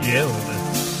of the Guild.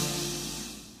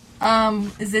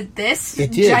 Is it this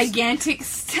gigantic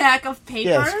stack of papers?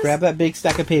 Yes, grab that big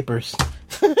stack of papers.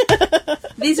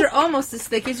 These are almost as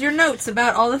thick as your notes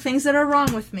about all the things that are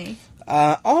wrong with me.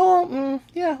 Yeah,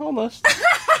 almost.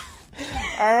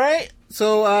 All right,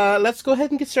 so let's go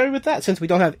ahead and get started with that. Since we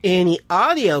don't have any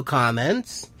audio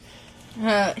comments.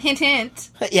 Hint, hint.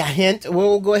 Yeah, hint.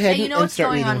 We'll go ahead and start reading. You know what's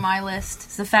going on my list?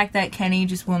 It's the fact that Kenny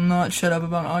just will not shut up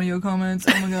about audio comments.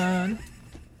 Oh my god.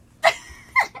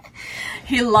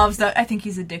 He loves that. I think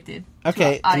he's addicted.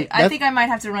 Okay. I think I might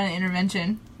have to run an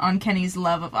intervention on Kenny's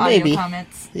love of audio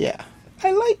comments. Yeah.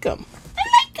 I like them.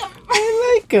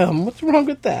 What's wrong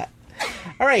with that?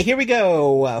 All right, here we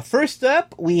go. First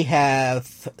up, we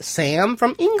have Sam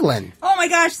from England. Oh my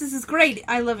gosh, this is great.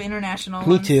 I love international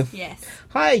Me ones. too. Yes.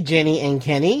 Hi, Jenny and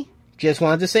Kenny. Just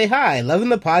wanted to say hi. Loving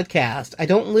the podcast. I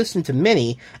don't listen to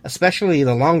many, especially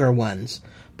the longer ones,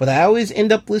 but I always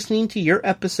end up listening to your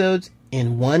episodes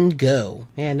in one go.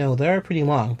 Yeah, no, they are pretty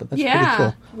long, but that's pretty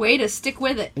cool. Way to stick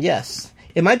with it. Yes.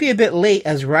 It might be a bit late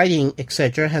as writing,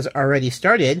 etc. has already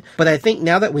started, but I think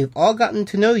now that we've all gotten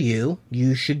to know you,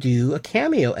 you should do a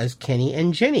cameo as Kenny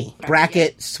and Jenny.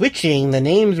 Bracket switching the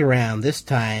names around this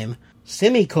time.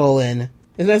 Semicolon.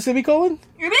 Is that a semicolon?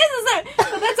 It is,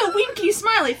 but that's a winky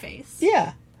smiley face.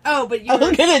 Yeah. Oh, but you're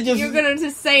going to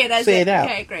just say it as say it out.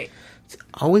 Okay, great. It's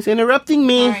always interrupting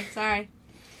me. Alright, sorry.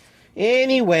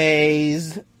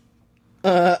 Anyways,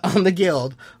 on the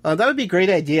guild. That would be a great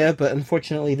idea, but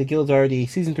unfortunately the guild's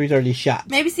season 3's already shot.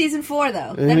 Maybe season 4,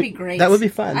 though. That'd be great. That would be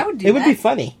fun. I would do that. It would be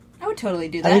funny. I would totally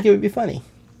do that. I think it would be funny.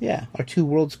 Yeah, our two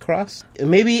worlds cross.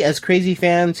 Maybe as crazy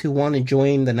fans who want to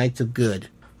join the Knights of Good.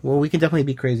 Well, we can definitely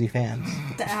be crazy fans.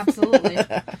 Absolutely.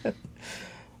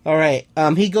 All right.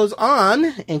 He goes on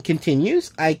and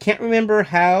continues. I can't remember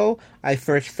how I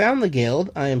first found the guild.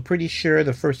 I am pretty sure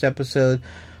the first episode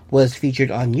was featured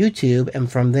on YouTube,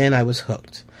 and from then I was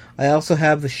hooked. I also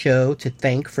have the show to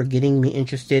thank for getting me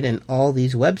interested in all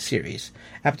these web series.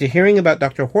 After hearing about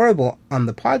Dr. Horrible on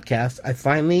the podcast, I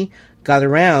finally got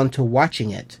around to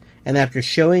watching it, and after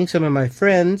showing some of my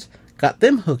friends, got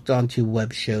them hooked onto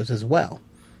web shows as well.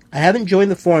 I haven't joined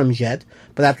the forums yet,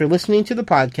 but after listening to the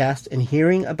podcast and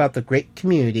hearing about the great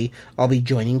community, I'll be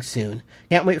joining soon.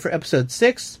 Can't wait for episode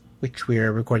 6, which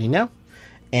we're recording now,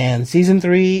 and season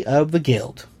 3 of The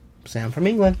Guild. Sam from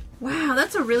England. Wow,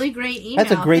 that's a really great email.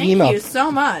 That's a great email. Thank you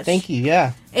so much. Thank you,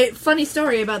 yeah. Funny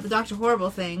story about the Dr. Horrible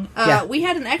thing. We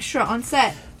had an extra on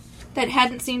set that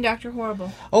hadn't seen Dr.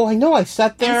 Horrible. Oh, I know. I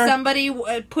sat there. And somebody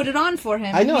put it on for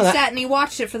him. I know and he that. sat and he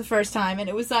watched it for the first time, and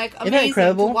it was like Isn't that amazing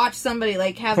incredible? to watch somebody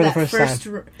like have For the that first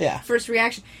time. Yeah. first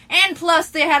reaction. And plus,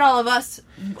 they had all of us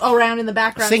around in the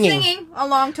background Singing.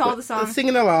 along to all the songs.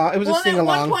 Singing along. It was a sing At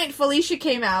along. one point, Felicia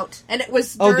came out, and it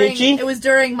was Oh, during, did she? It was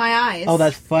during My Eyes. Oh,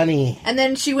 that's funny. And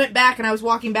then she went back, and I was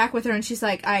walking back with her, and she's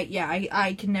like,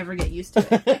 I can never get used to it.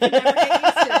 I can never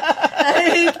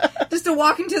get used to it. Just to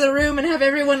walk into the room and have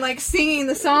everyone, like, singing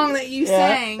the song that you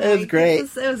sang. It was Like, great.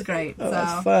 It was great. Oh, so.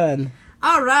 that's fun.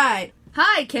 All right.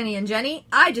 Hi, Kenny and Jenny.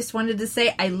 I just wanted to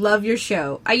say I love your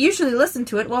show. I usually listen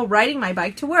to it while riding my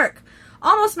bike to work.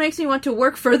 Almost makes me want to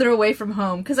work further away from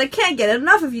home, because I can't get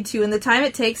enough of you two in the time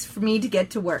it takes for me to get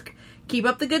to work. Keep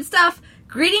up the good stuff.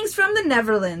 Greetings from the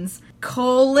Netherlands.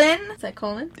 Colon. Is that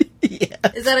colon? Yeah.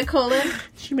 Is that a colon?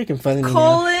 She's making fun of me now.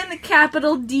 Colon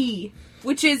capital D,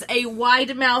 which is a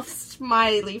wide-mouthed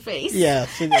smiley face.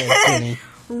 Yes, it is, Jenny.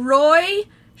 Roy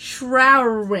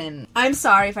Schrouwen. I'm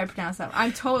sorry if I pronounce that.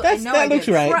 I'm totally. I know that I looks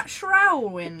did. right.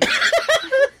 Schrouwen.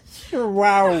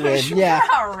 Schrouwen, yeah.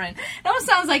 Schrouwen. That one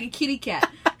sounds like a kitty cat.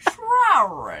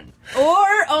 Schrouwen.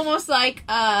 Or almost like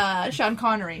Sean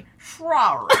Connery.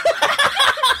 Schrouwen.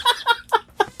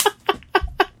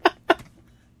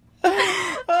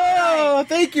 Oh,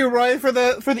 thank you, Roy, for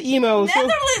the email.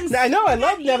 Netherlands. I know. I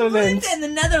love Netherlands. In the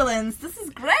Netherlands. This is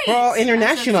great. We're all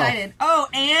international. I'm so excited. Oh,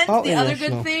 and All the other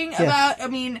international. good thing Yes. about, I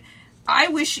mean, I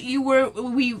wish you were,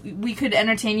 we could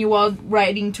entertain you while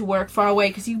riding to work far away,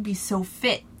 because you'd be so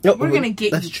fit. No, We're going to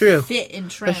get that's you true. fit and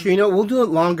trim. That's true. You know, we'll do a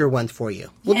longer one for you.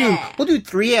 We'll do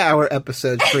 3-hour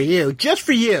episodes for you, just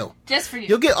for you. Just for you.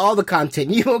 You'll get all the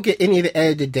content. You won't get any of it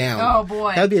edited down. Oh,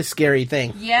 boy. That'd be a scary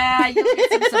thing. Yeah, you'll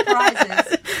get some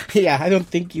surprises. Yeah, I don't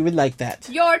think you would like that.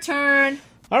 Your turn.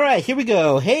 All right, here we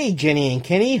go. Hey, Jenny and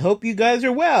Kenny. Hope you guys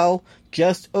are well.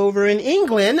 Just over in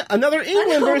England, another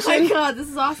England person. Oh my god, this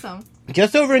is awesome.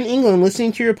 Just over in England,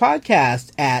 listening to your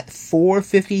podcast at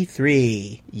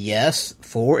 4:53. Yes,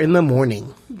 4 in the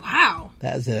morning. Wow.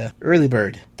 That was a early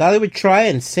bird. Thought I would try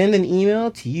and send an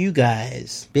email to you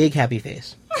guys. Big happy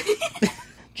face.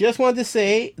 Just wanted to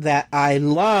say that I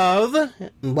love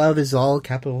is all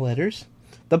capital letters,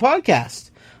 the podcast.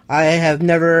 I have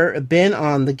never been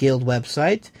on the Guild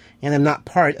website, and I'm not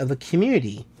part of a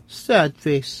community. Sad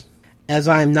face. As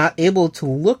I'm not able to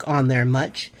look on there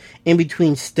much in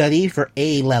between study for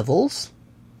A levels,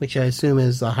 which I assume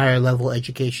is a higher level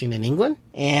education in England,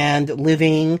 and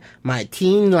living my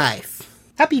teen life.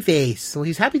 Happy face. So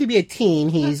he's happy to be a teen.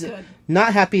 He's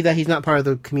not happy that he's not part of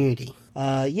the community.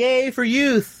 Yay for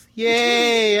youth.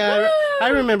 Yay. I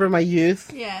remember my youth.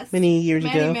 Yes. Many years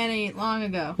ago. Many, long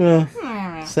ago.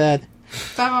 Sad.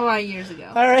 Blah, years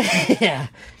ago. All right. Yeah.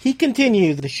 He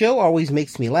continues, the show always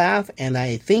makes me laugh, and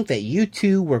I think that you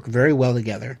two work very well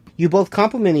together. You both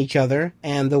complement each other,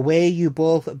 and the way you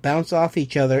both bounce off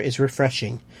each other is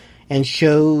refreshing, and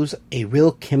shows a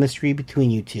real chemistry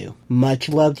between you two. Much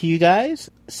love to you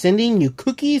guys. Sending you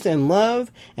cookies and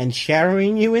love, and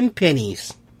showering you in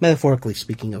pennies. Metaphorically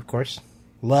speaking, of course.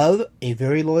 Love, a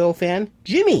very loyal fan,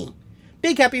 Jimmy.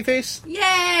 Big happy face.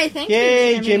 Yay! Thank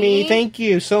Yay, you, Jimmy. Thank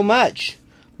you so much.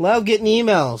 Love getting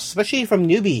emails, especially from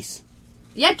newbies.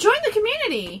 Yeah, join the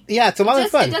community. Yeah, it's a lot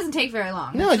of fun. It doesn't take very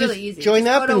long. No, it's just really easy. join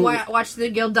up go to and-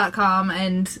 watchtheguild.com,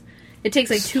 and it takes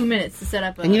like 2 minutes to set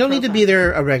up a And you don't need to profile. be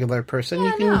there a regular person.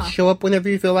 You can no. show up whenever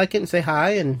you feel like it and say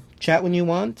hi and chat when you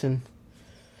want. And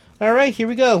all right, here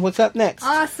we go. What's up next?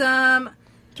 Awesome.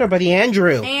 It's our buddy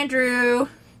Andrew. Andrew,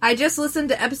 I just listened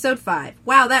to episode 5.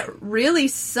 Wow, that really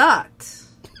sucked.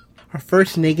 Our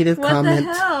first negative What comment.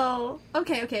 the hell?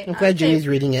 Okay. I'm glad Jimmy's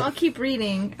reading it. I'll keep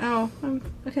reading. Oh,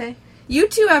 okay. You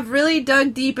two have really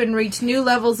dug deep and reached new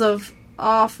levels of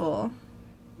awful.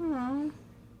 Aw.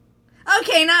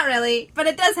 Okay, not really, but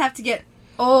it does have to get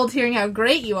old hearing how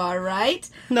great you are, right?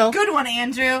 No. Good one,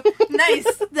 Andrew. Nice.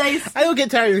 I don't get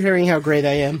tired of hearing how great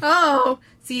I am. Oh,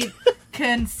 see,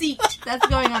 conceit. That's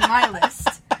going on my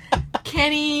list.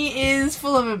 Kenny is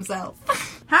full of himself.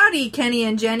 Howdy, Kenny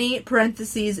and Jenny,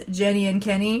 parentheses, Jenny and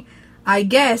Kenny. I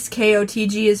guess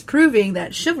KOTG is proving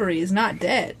that chivalry is not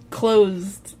dead.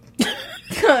 Closed.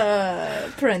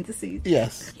 Parentheses.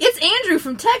 Yes. It's Andrew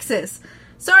from Texas.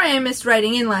 Sorry I missed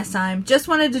writing in last time. Just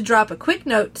wanted to drop a quick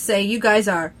note to say you guys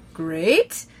are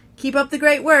great. Keep up the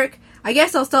great work. I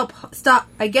guess I'll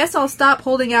stop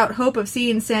holding out hope of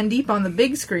seeing Sandeep on the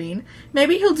big screen.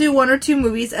 Maybe he'll do 1 or 2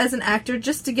 movies as an actor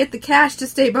just to get the cash to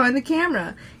stay behind the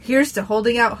camera. Here's to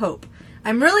holding out hope.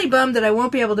 I'm really bummed that I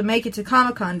won't be able to make it to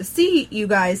Comic-Con to see you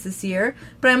guys this year,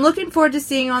 but I'm looking forward to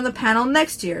seeing you on the panel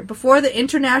next year, before the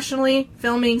internationally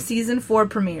filming Season 4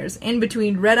 premieres, in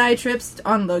between red-eye trips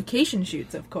on location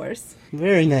shoots, of course.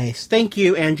 Very nice. Thank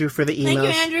you, Andrew, for the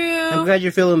emails. Thank you, Andrew. I'm glad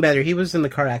you're feeling better. He was in the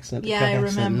car accident. Yeah, I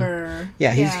remember.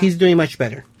 Yeah, he's doing much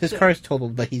better. His car is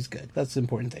totaled, but he's good. That's the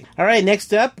important thing. All right,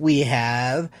 next up we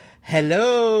have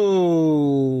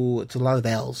hello. It's a lot of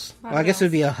L's. Well, I guess it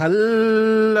would be a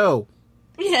hello.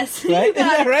 Yes. Right? Isn't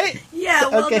that right? Yeah,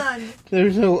 well done.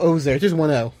 There's no O's there. Just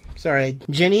one O. Sorry.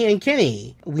 Jenny and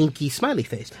Kenny. Winky smiley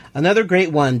face. Another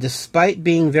great one. Despite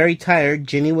being very tired,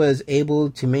 Jenny was able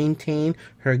to maintain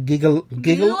her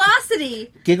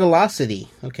Gigglosity. Gigglosity.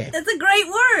 Okay. That's a great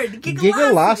word.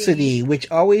 Gigglosity,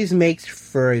 which always makes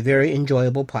for a very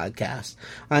enjoyable podcast.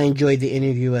 I enjoyed the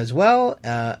interview as well.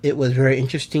 It was very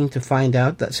interesting to find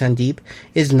out that Sandeep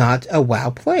is not a WoW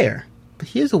player. But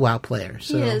he is a WoW player.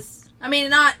 So. He is. I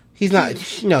mean, not... He's not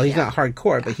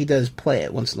hardcore, but he does play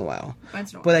it once in a while.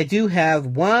 But I do have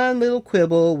one little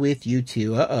quibble with you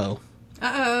two.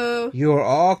 Uh-oh. You're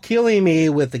all killing me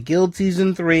with the Guild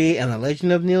Season 3 and the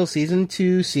Legend of Neil Season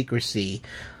 2 secrecy.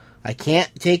 I can't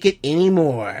take it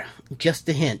anymore. Just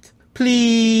a hint.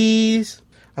 Please.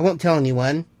 I won't tell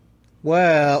anyone.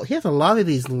 Well, he has a lot of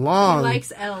these long... He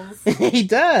likes L's. He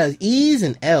does. E's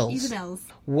and L's. E's and L's.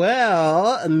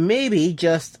 Well, maybe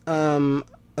just,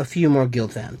 a few more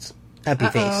Guild fans. Happy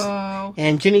face.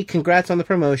 And Jenny, congrats on the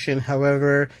promotion.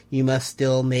 However, you must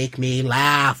still make me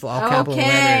laugh. All capital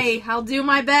letters. Okay, I'll do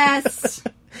my best.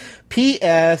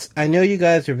 P.S. I know you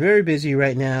guys are very busy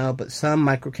right now, but some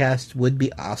microcasts would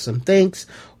be awesome. Thanks,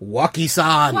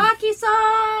 Waki-san.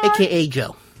 Waki-san! A.K.A.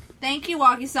 Joe. Thank you,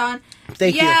 Waki-san.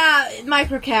 Thank you. Yeah,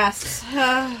 microcasts.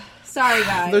 Sorry,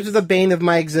 guys. Those are the bane of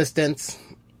my existence.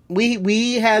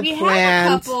 We had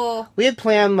planned. A couple. We had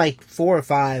planned like 4 or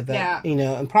 5. That,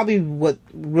 and probably what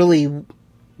really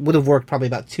would have worked probably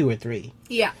about 2 or 3.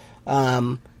 Yeah.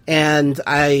 And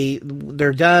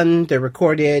they're done. They're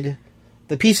recorded.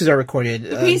 The pieces are recorded.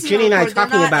 Jenny and I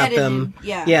talking about edited. Them.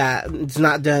 Yeah, it's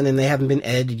not done, and they haven't been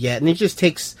edited yet. And it just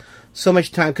takes so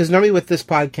much time because normally with this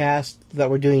podcast that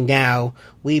we're doing now,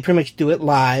 we pretty much do it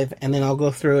live, and then I'll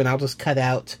go through and I'll just cut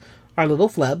out our little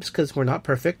flubs because we're not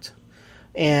perfect.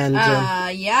 And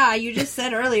yeah, you just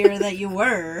said earlier that you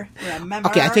were. Remember?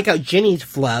 Okay, I take out Jenny's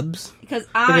flubs because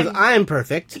I'm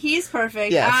perfect. He's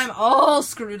perfect. Yes. I'm all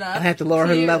screwed up. I have to lower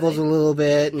her levels a little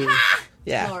bit. And,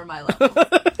 lower my level.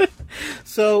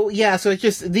 So it's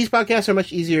just these podcasts are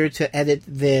much easier to edit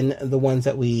than the ones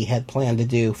that we had planned to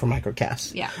do for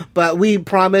microcasts. Yeah, but we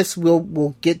promise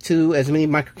we'll get to as many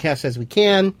microcasts as we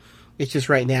can. It's just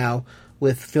right now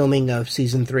with filming of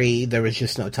season 3, there was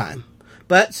just no time.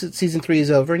 But season 3 is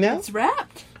over now. It's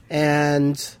wrapped.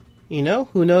 And,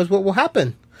 who knows what will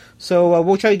happen. So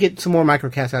we'll try to get some more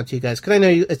microcasts out to you guys. Because I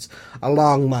know it's a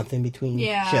long month in between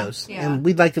shows. Yeah. And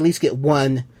we'd like to at least get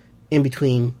one in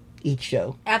between each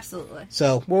show. Absolutely.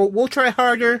 So we'll try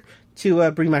harder to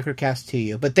bring microcasts to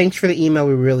you. But thanks for the email.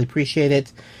 We really appreciate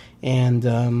it. And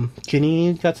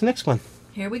Jenny got the next one.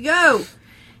 Here we go.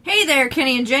 Hey there,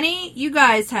 Kenny and Jenny. You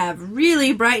guys have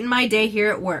really brightened my day here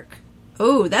at work.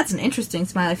 Oh, that's an interesting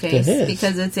smiley face. It is.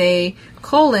 Because it's a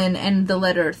colon and the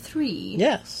letter 3.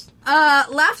 Yes.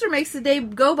 Laughter makes the day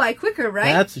go by quicker,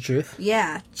 right? That's the truth.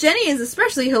 Yeah. Jenny is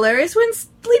especially hilarious when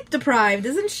sleep deprived,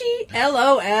 isn't she?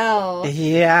 LOL.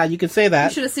 Yeah, you can say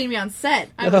that. You should have seen me on set.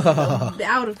 I was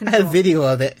out of control. I have video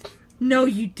of it. No,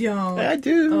 you don't. I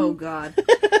do. Oh, God.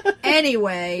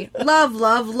 Anyway,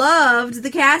 loved the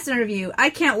cast interview.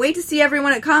 I can't wait to see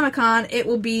everyone at Comic-Con. It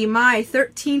will be my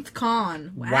 13th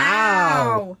con.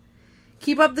 Wow.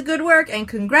 Keep up the good work, and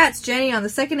congrats, Jenny, on the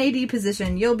second AD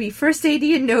position. You'll be first AD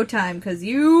in no time, because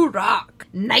you rock.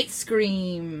 Night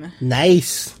Scream.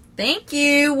 Nice. Thank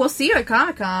you. We'll see you at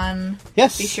Comic-Con.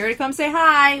 Yes. Be sure to come say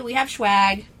hi. We have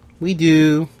swag. We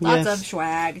do. Lots of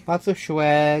swag. Lots of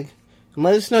swag. And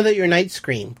let us know that you're Night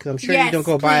Scream, because I'm sure you don't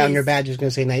go by on your badge is going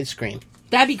to say Night Scream.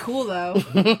 That'd be cool, though.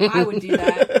 I would do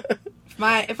that.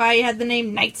 If I had the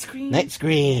name Night Scream. Night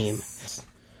Scream. Yes.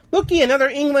 Looky, another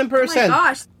England person. Oh my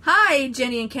gosh. Hi,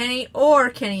 Jenny and Kenny, or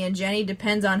Kenny and Jenny,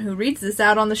 depends on who reads this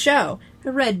out on the show. I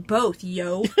read both,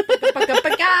 yo.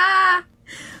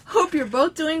 Hope you're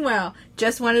both doing well.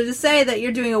 Just wanted to say that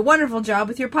you're doing a wonderful job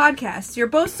with your podcast. You're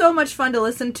both so much fun to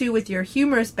listen to with your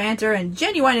humorous banter and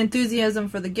genuine enthusiasm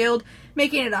for the Guild,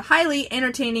 making it a highly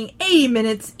entertaining 80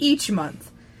 minutes each month.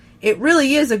 It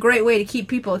really is a great way to keep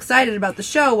people excited about the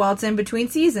show while it's in between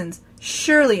seasons.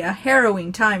 Surely a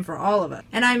harrowing time for all of us.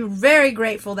 And I'm very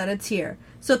grateful that it's here.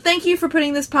 So thank you for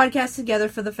putting this podcast together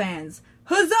for the fans.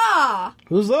 Huzzah!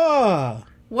 Huzzah!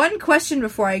 One question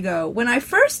before I go. When I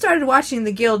first started watching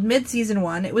The Guild mid-season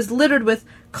 1, it was littered with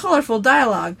colorful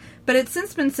dialogue, but it's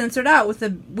since been censored out,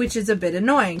 which is a bit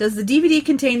annoying. Does the DVD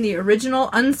contain the original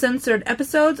uncensored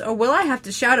episodes, or will I have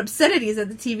to shout obscenities at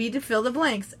the TV to fill the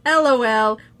blanks?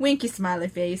 LOL. Winky smiley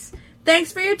face.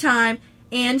 Thanks for your time.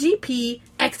 Angie P.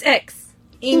 XX.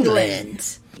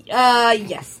 England.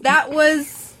 Yes. That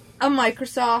was a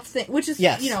Microsoft thing, which is,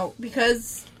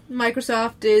 because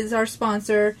Microsoft is our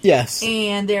sponsor. Yes.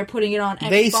 And they're putting it on Xbox.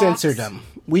 They censored them.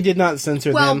 We did not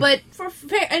censor them. Well, but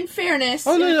in fairness...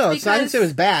 Oh, no. It's not that it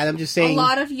was bad. I'm just saying... A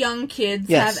lot of young kids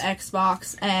have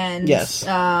Xbox, and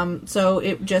so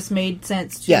it just made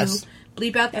sense to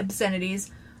bleep out the obscenities.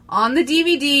 On the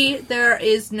DVD, there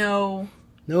is no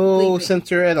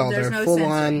censor at all. There's They're no full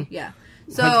censor. on. Yeah.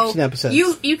 So episodes.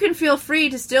 you can feel free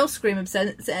to still scream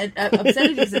obscenities at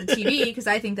the TV, because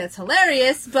I think that's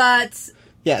hilarious, but...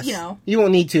 Yes. You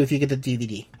won't need to if you get the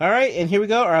DVD. All right, and here we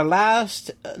go. Our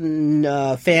last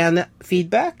fan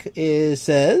feedback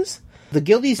says, "The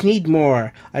Guildies need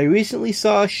more. I recently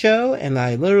saw a show, and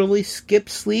I literally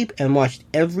skipped sleep and watched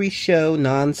every show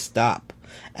nonstop.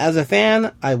 As a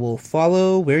fan, I will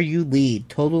follow where you lead.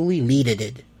 Totally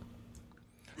leaded.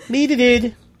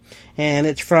 And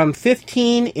it's from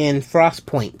 15 in Frost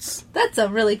Points. That's a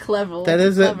really clever. That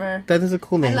is a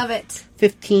cool name. I love it.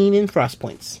 15 in Frost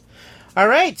Points. All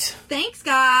right. Thanks,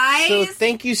 guys. So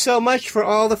thank you so much for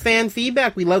all the fan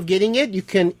feedback. We love getting it. You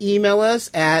can email us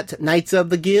at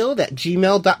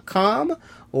knightsoftheguild@gmail.com,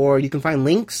 or you can find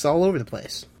links all over the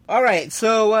place. All right.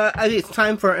 So I think it's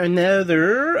time for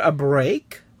another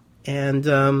break. And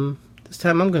this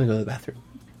time I'm going to go to the bathroom.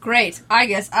 Great. I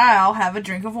guess I'll have a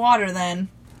drink of water then.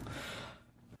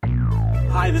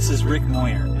 Hi, this is Rick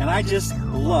Moyer, and I just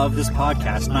love this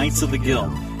podcast, Knights of the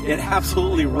Guild. It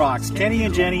absolutely rocks. Kenny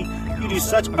and Jenny, you do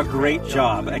such a great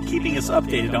job at keeping us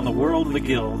updated on the world of the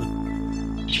Guild.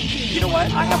 You know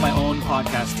what? I have my own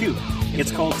podcast, too.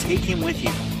 It's called Take Him With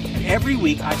You. And every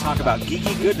week I talk about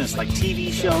geeky goodness like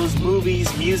TV shows,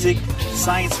 movies, music,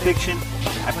 science fiction.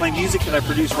 I play music that I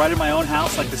produce right in my own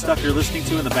house, like the stuff you're listening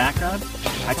to in the background.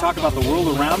 I talk about the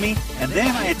world around me, and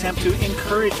then I attempt to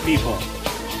encourage people.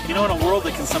 You know, in a world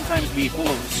that can sometimes be full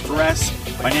of stress,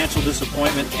 financial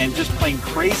disappointment, and just plain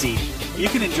crazy, you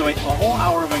can enjoy a whole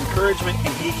hour of encouragement and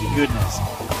geeky goodness.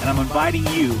 And I'm inviting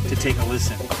you to take a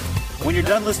listen. When you're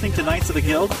done listening to Knights of the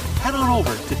Guild, head on over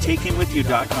to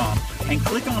takehimwithyou.com and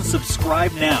click on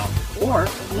subscribe now or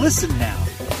listen now.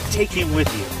 Take Him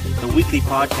With You, the weekly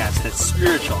podcast that's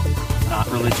spiritual, not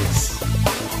religious.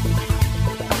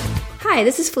 Hi,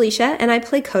 this is Felicia, and I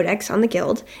play Codex on The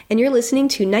Guild, and you're listening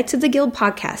to Knights of the Guild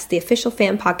podcast, the official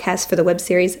fan podcast for the web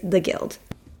series The Guild.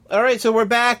 All right, so we're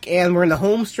back, and we're in the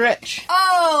home stretch.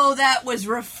 Oh, that was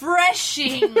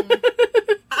refreshing.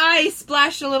 I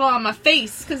splashed a little on my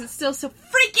face, because it's still so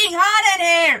freaking hot in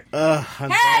here.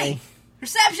 Hey,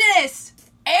 receptionist,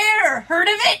 air, heard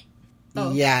of it?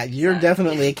 Oh, yeah, you're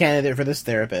definitely a candidate for this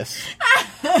therapist.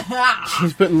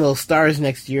 She's putting little stars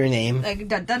next to your name. Like,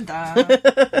 dun, dun, dun.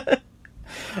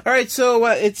 All right, so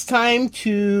it's time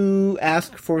to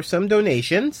ask for some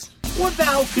donations. Would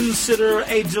thou consider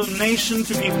a donation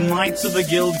to keep Knights of the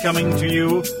Guild coming to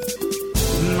you?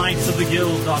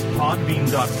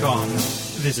 knightsoftheguild.podbean.com.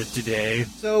 Visit today.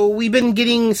 So we've been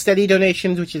getting steady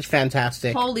donations, which is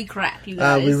fantastic. Holy crap, you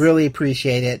guys. We really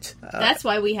appreciate it. That's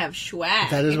why we have swag.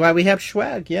 That is why we have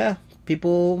swag, yeah.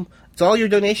 People... It's all your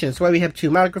donations. It's why we have 2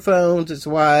 microphones. It's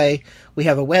why we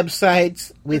have a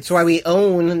website. It's why we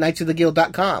own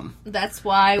knightsoftheguild.com. That's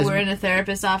why we're in a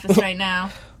therapist's office right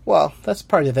now. Well, that's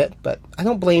part of it, but I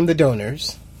don't blame the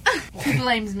donors. He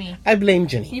blames me. I blame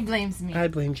Jenny. He blames me. I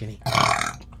blame Jenny.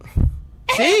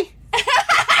 See?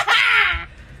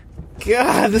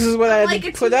 God, this is what I had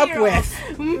to put up with.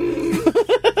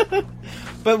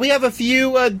 But we have a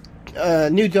few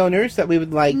new donors that we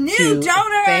would like to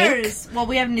thank. Well,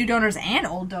 we have new donors and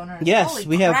old donors. Yes, Holy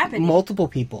we crapity. have multiple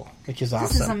people, which is awesome.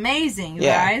 This is amazing, you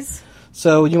guys.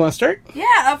 So, you want to start? Yeah,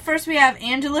 up first we have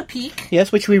Angela Peak.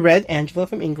 Yes, which we read. Angela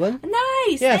from England.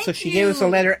 Nice. Yeah, so she gave us a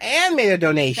letter and made a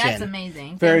donation. That's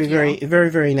amazing. Very,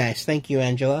 very nice. Thank you,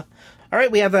 Angela. All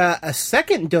right, we have a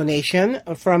second donation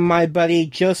from my buddy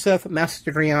Joseph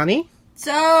Mastriani.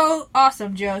 So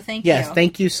awesome, Joe. Thank you. Yes,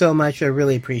 thank you so much. I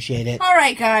really appreciate it. All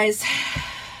right, guys.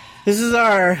 This is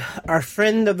our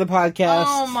friend of the podcast.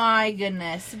 Oh, my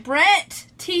goodness. Brett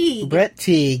Teague. Brett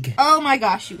Teague. Oh, my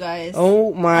gosh, you guys.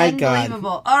 Oh, my God.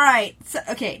 Unbelievable. All right. So,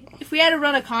 okay, if we had to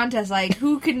run a contest, like,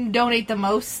 who can donate the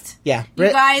most? Yeah,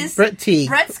 you guys. Brett Teague.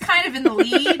 Brett's kind of in the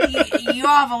lead. you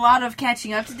all have a lot of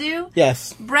catching up to do.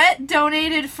 Yes. Brett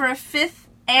donated for a 5th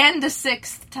and a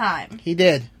 6th time. He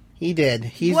did. He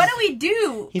did. What do we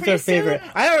do? He's our favorite.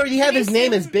 I already have his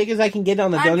name as big as I can get on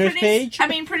the donors page. I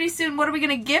mean, pretty soon, what are we going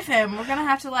to give him? We're going to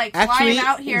have to, fly Actually, him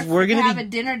out here we're to gonna have a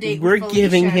dinner date We're with Felicia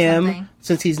giving or him, something.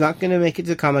 since he's not going to make it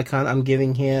to Comic-Con, I'm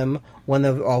giving him one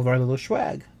of all of our little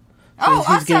swag. Oh,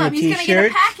 So he's getting awesome. He's going to get a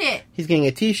packet. He's getting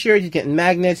a t-shirt, he's getting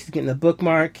magnets, he's getting a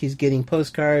bookmark, he's getting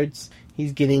postcards,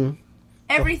 he's getting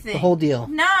Everything. the whole deal.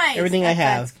 Nice. Everything I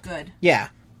have. That's good. Yeah.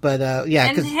 But, yeah.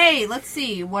 And hey, let's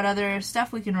see what other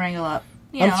stuff we can wrangle up.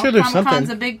 I'm sure there's Comic-Con's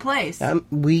something. a big place.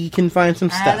 We can find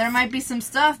some stuff. There might be some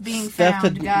stuff being Stuff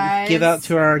found, to guys. give out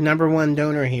to our number one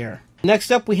donor here.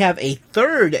 Next up, we have a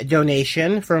third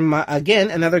donation from,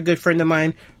 again, another good friend of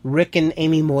mine, Rick and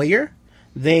Amy Moyer.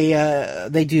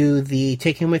 They do the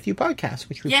Take Him With You podcast,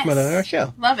 which we promote on our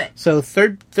show. Love it. So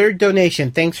third donation.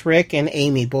 Thanks, Rick and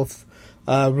Amy, both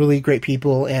really great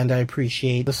people, and I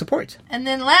appreciate the support. And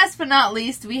then last but not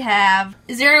least, we have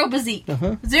Zero Bazik.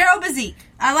 Zero Bazik.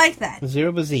 I like that.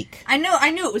 Zero Bazik. I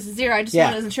knew it was a zero. I just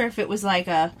wasn't sure if it was like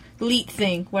a leet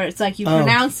thing where it's like you Oh.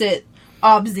 pronounce it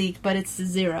Obzik, but it's a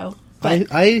zero.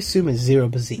 I assume it's Zero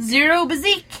Bazik. Zero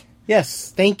Bazik.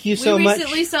 Yes, thank you so we much.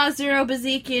 recently saw Zero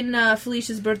Bazik in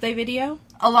Felicia's birthday video,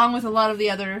 along with a lot of the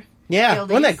other Yeah,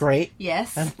 guildies. wasn't that great?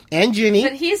 Yes. And Ginny.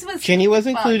 But he's with... Ginny was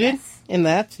well, included yes. in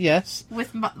that, yes.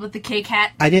 With the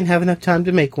K-Cat. I didn't have enough time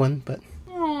to make one, but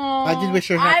I did wish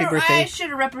her happy birthday. I should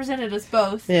have represented us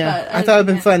both. Yeah, but I thought it would have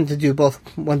been fun to do both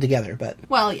one together, but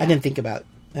Well, yeah. I didn't think about it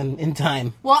in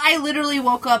time. Well, I literally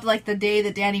woke up like the day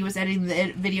that Danny was editing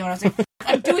the video, and I was like,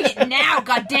 I'm doing it now,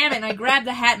 god damn it. And I grabbed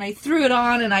the hat and I threw it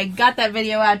on, and I got that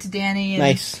video out to Danny. And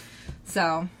Nice.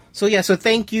 So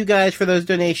thank you guys for those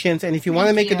donations, and if you want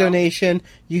to make a donation,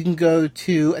 you can go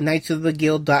to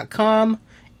knightsoftheguild.com,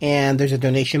 and there's a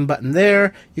donation button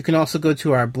there. You can also go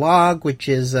to our blog, which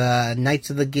is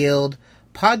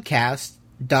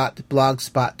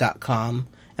knightsoftheguildpodcast.blogspot.com,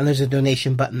 and there's a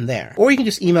donation button there. Or you can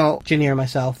just email Ginny or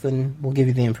myself, and we'll give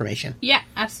you the information. yeah,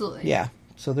 absolutely. Yeah.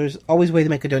 So there's always a way to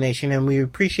make a donation, and we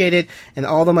appreciate it. And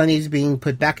all the money is being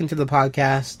put back into the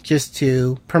podcast just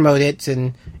to promote it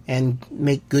and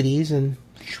make goodies and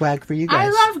swag for you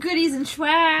guys. I love goodies and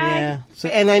swag. Yeah. So,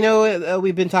 and I know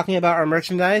we've been talking about our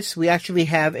merchandise. We actually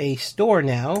have a store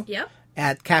now. Yep.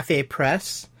 At Cafe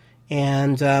Press,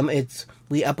 and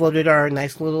we uploaded our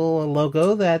nice little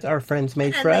logo that our friends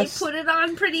made for us. And they put it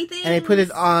on pretty things. And they put it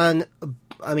on.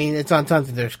 I mean, it's on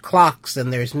something. There's clocks,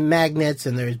 and there's magnets,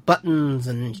 and there's buttons,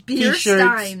 and Beer t-shirts.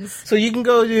 steins. So you can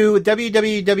go to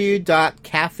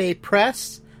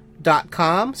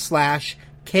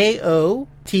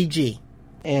www.cafepress.com/KOTG.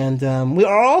 And we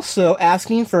are also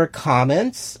asking for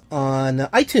comments on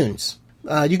iTunes.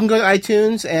 You can go to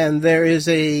iTunes, and there is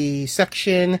a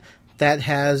section that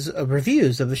has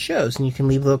reviews of the shows, and you can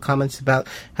leave little comments about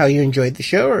how you enjoyed the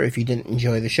show, or if you didn't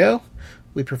enjoy the show.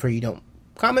 We prefer you don't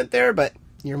comment there, but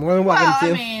you're more than welcome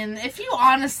to. I mean, if you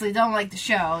honestly don't like the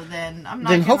show, then I'm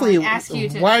not Then going hopefully, to ask you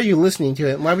to. why are you listening to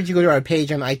it? Why would you go to our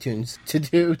page on iTunes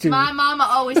to? My mama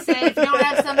always said, if you don't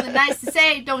have something nice to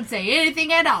say, don't say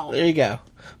anything at all. There you go.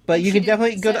 But you can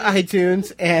definitely go to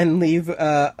iTunes and leave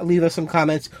us some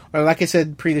comments. Or like I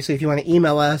said previously, if you want to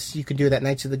email us, you can do that,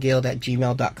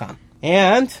 knightsoftheguild@gmail.com.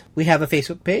 And we have a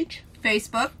Facebook page.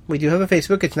 Facebook. We do have a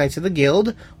Facebook. It's Knights of the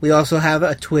Guild. We also have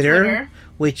a Twitter.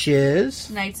 Which is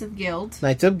Knights of Guild.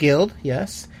 Knights of Guild,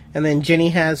 yes. And then Jenny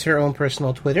has her own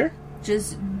personal Twitter.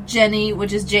 Just Jenny,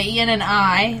 which is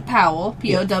Jenni Powell,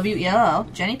 Powell,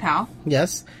 Jenny Powell.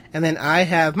 Yes. And then I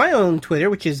have my own Twitter,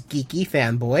 which is Geeky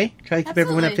Fanboy. Try to keep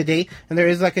everyone up to date. And there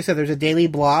is, like I said, there's a daily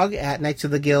blog at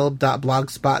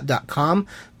knightsoftheguild.blogspot.com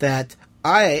that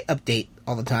I update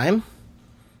all the time.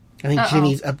 I think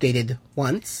Jenny's updated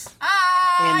once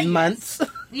in months.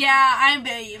 Yeah, I'm.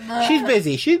 She's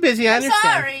busy. She's busy. I understand.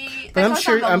 Sorry, but I'm That's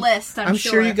sure. on the list, I'm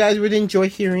sure you guys would enjoy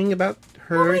hearing about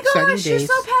her exciting Gosh, days. you're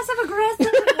so passive aggressive.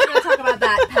 We're going to talk about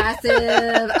that.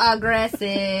 Passive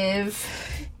aggressive.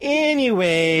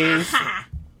 Anyways,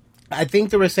 I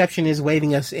think the reception is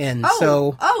waving us in.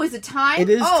 So is it time? It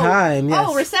is time. Yes.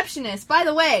 Oh, receptionist. By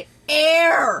the way,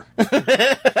 air.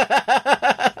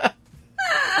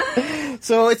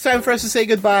 So it's time for us to say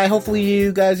goodbye. Hopefully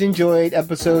you guys enjoyed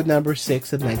episode number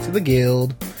 6 of Knights of the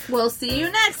Guild. We'll see you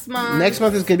next month. Next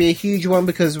month is going to be a huge one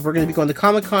because we're going to be going to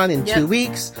Comic-Con in 2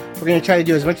 weeks. We're going to try to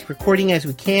do as much recording as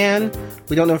we can.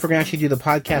 We don't know if we're going to actually do the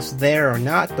podcast there or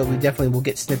not, but we definitely will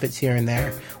get snippets here and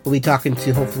there. We'll be talking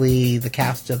to hopefully the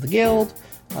cast of the Guild,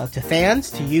 to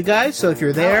fans, to you guys. So if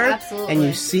you're there and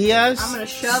you see us, I'm going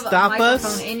to shove stop a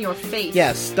microphone us. in your face.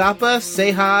 Yes, stop us,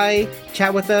 say hi,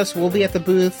 chat with us. We'll be at the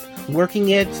booth working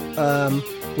it.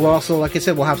 We'll also, like I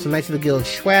said, we'll have some Knights of the Guild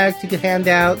swag to hand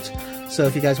out. So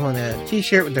if you guys want a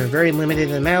t-shirt, they're very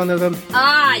limited amount of them.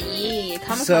 Ah,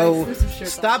 yeah. So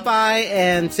stop by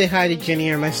and say hi to Jenny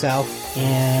or myself.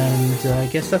 And I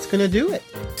guess that's going to do it.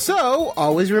 So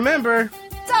always remember...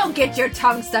 Don't get your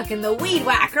tongue stuck in the weed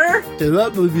whacker.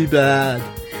 That would be bad.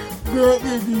 That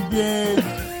would be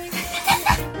bad.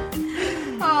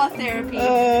 Oh, therapy.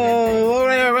 All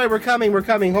right, we're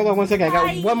coming. Hold on one second. I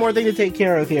got one more thing to take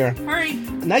care of here. Hurry.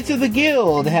 Knights of the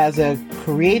Guild has a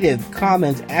Creative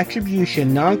Commons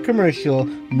Attribution, Non-Commercial,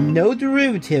 No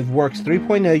Derivative Works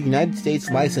 3.0 United States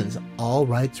license. All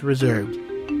rights reserved.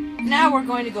 Now we're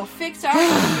going to go fix our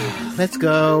computers. Let's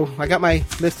go. I got my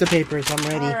list of papers. I'm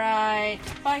ready. All right.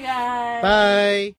 Bye, guys. Bye.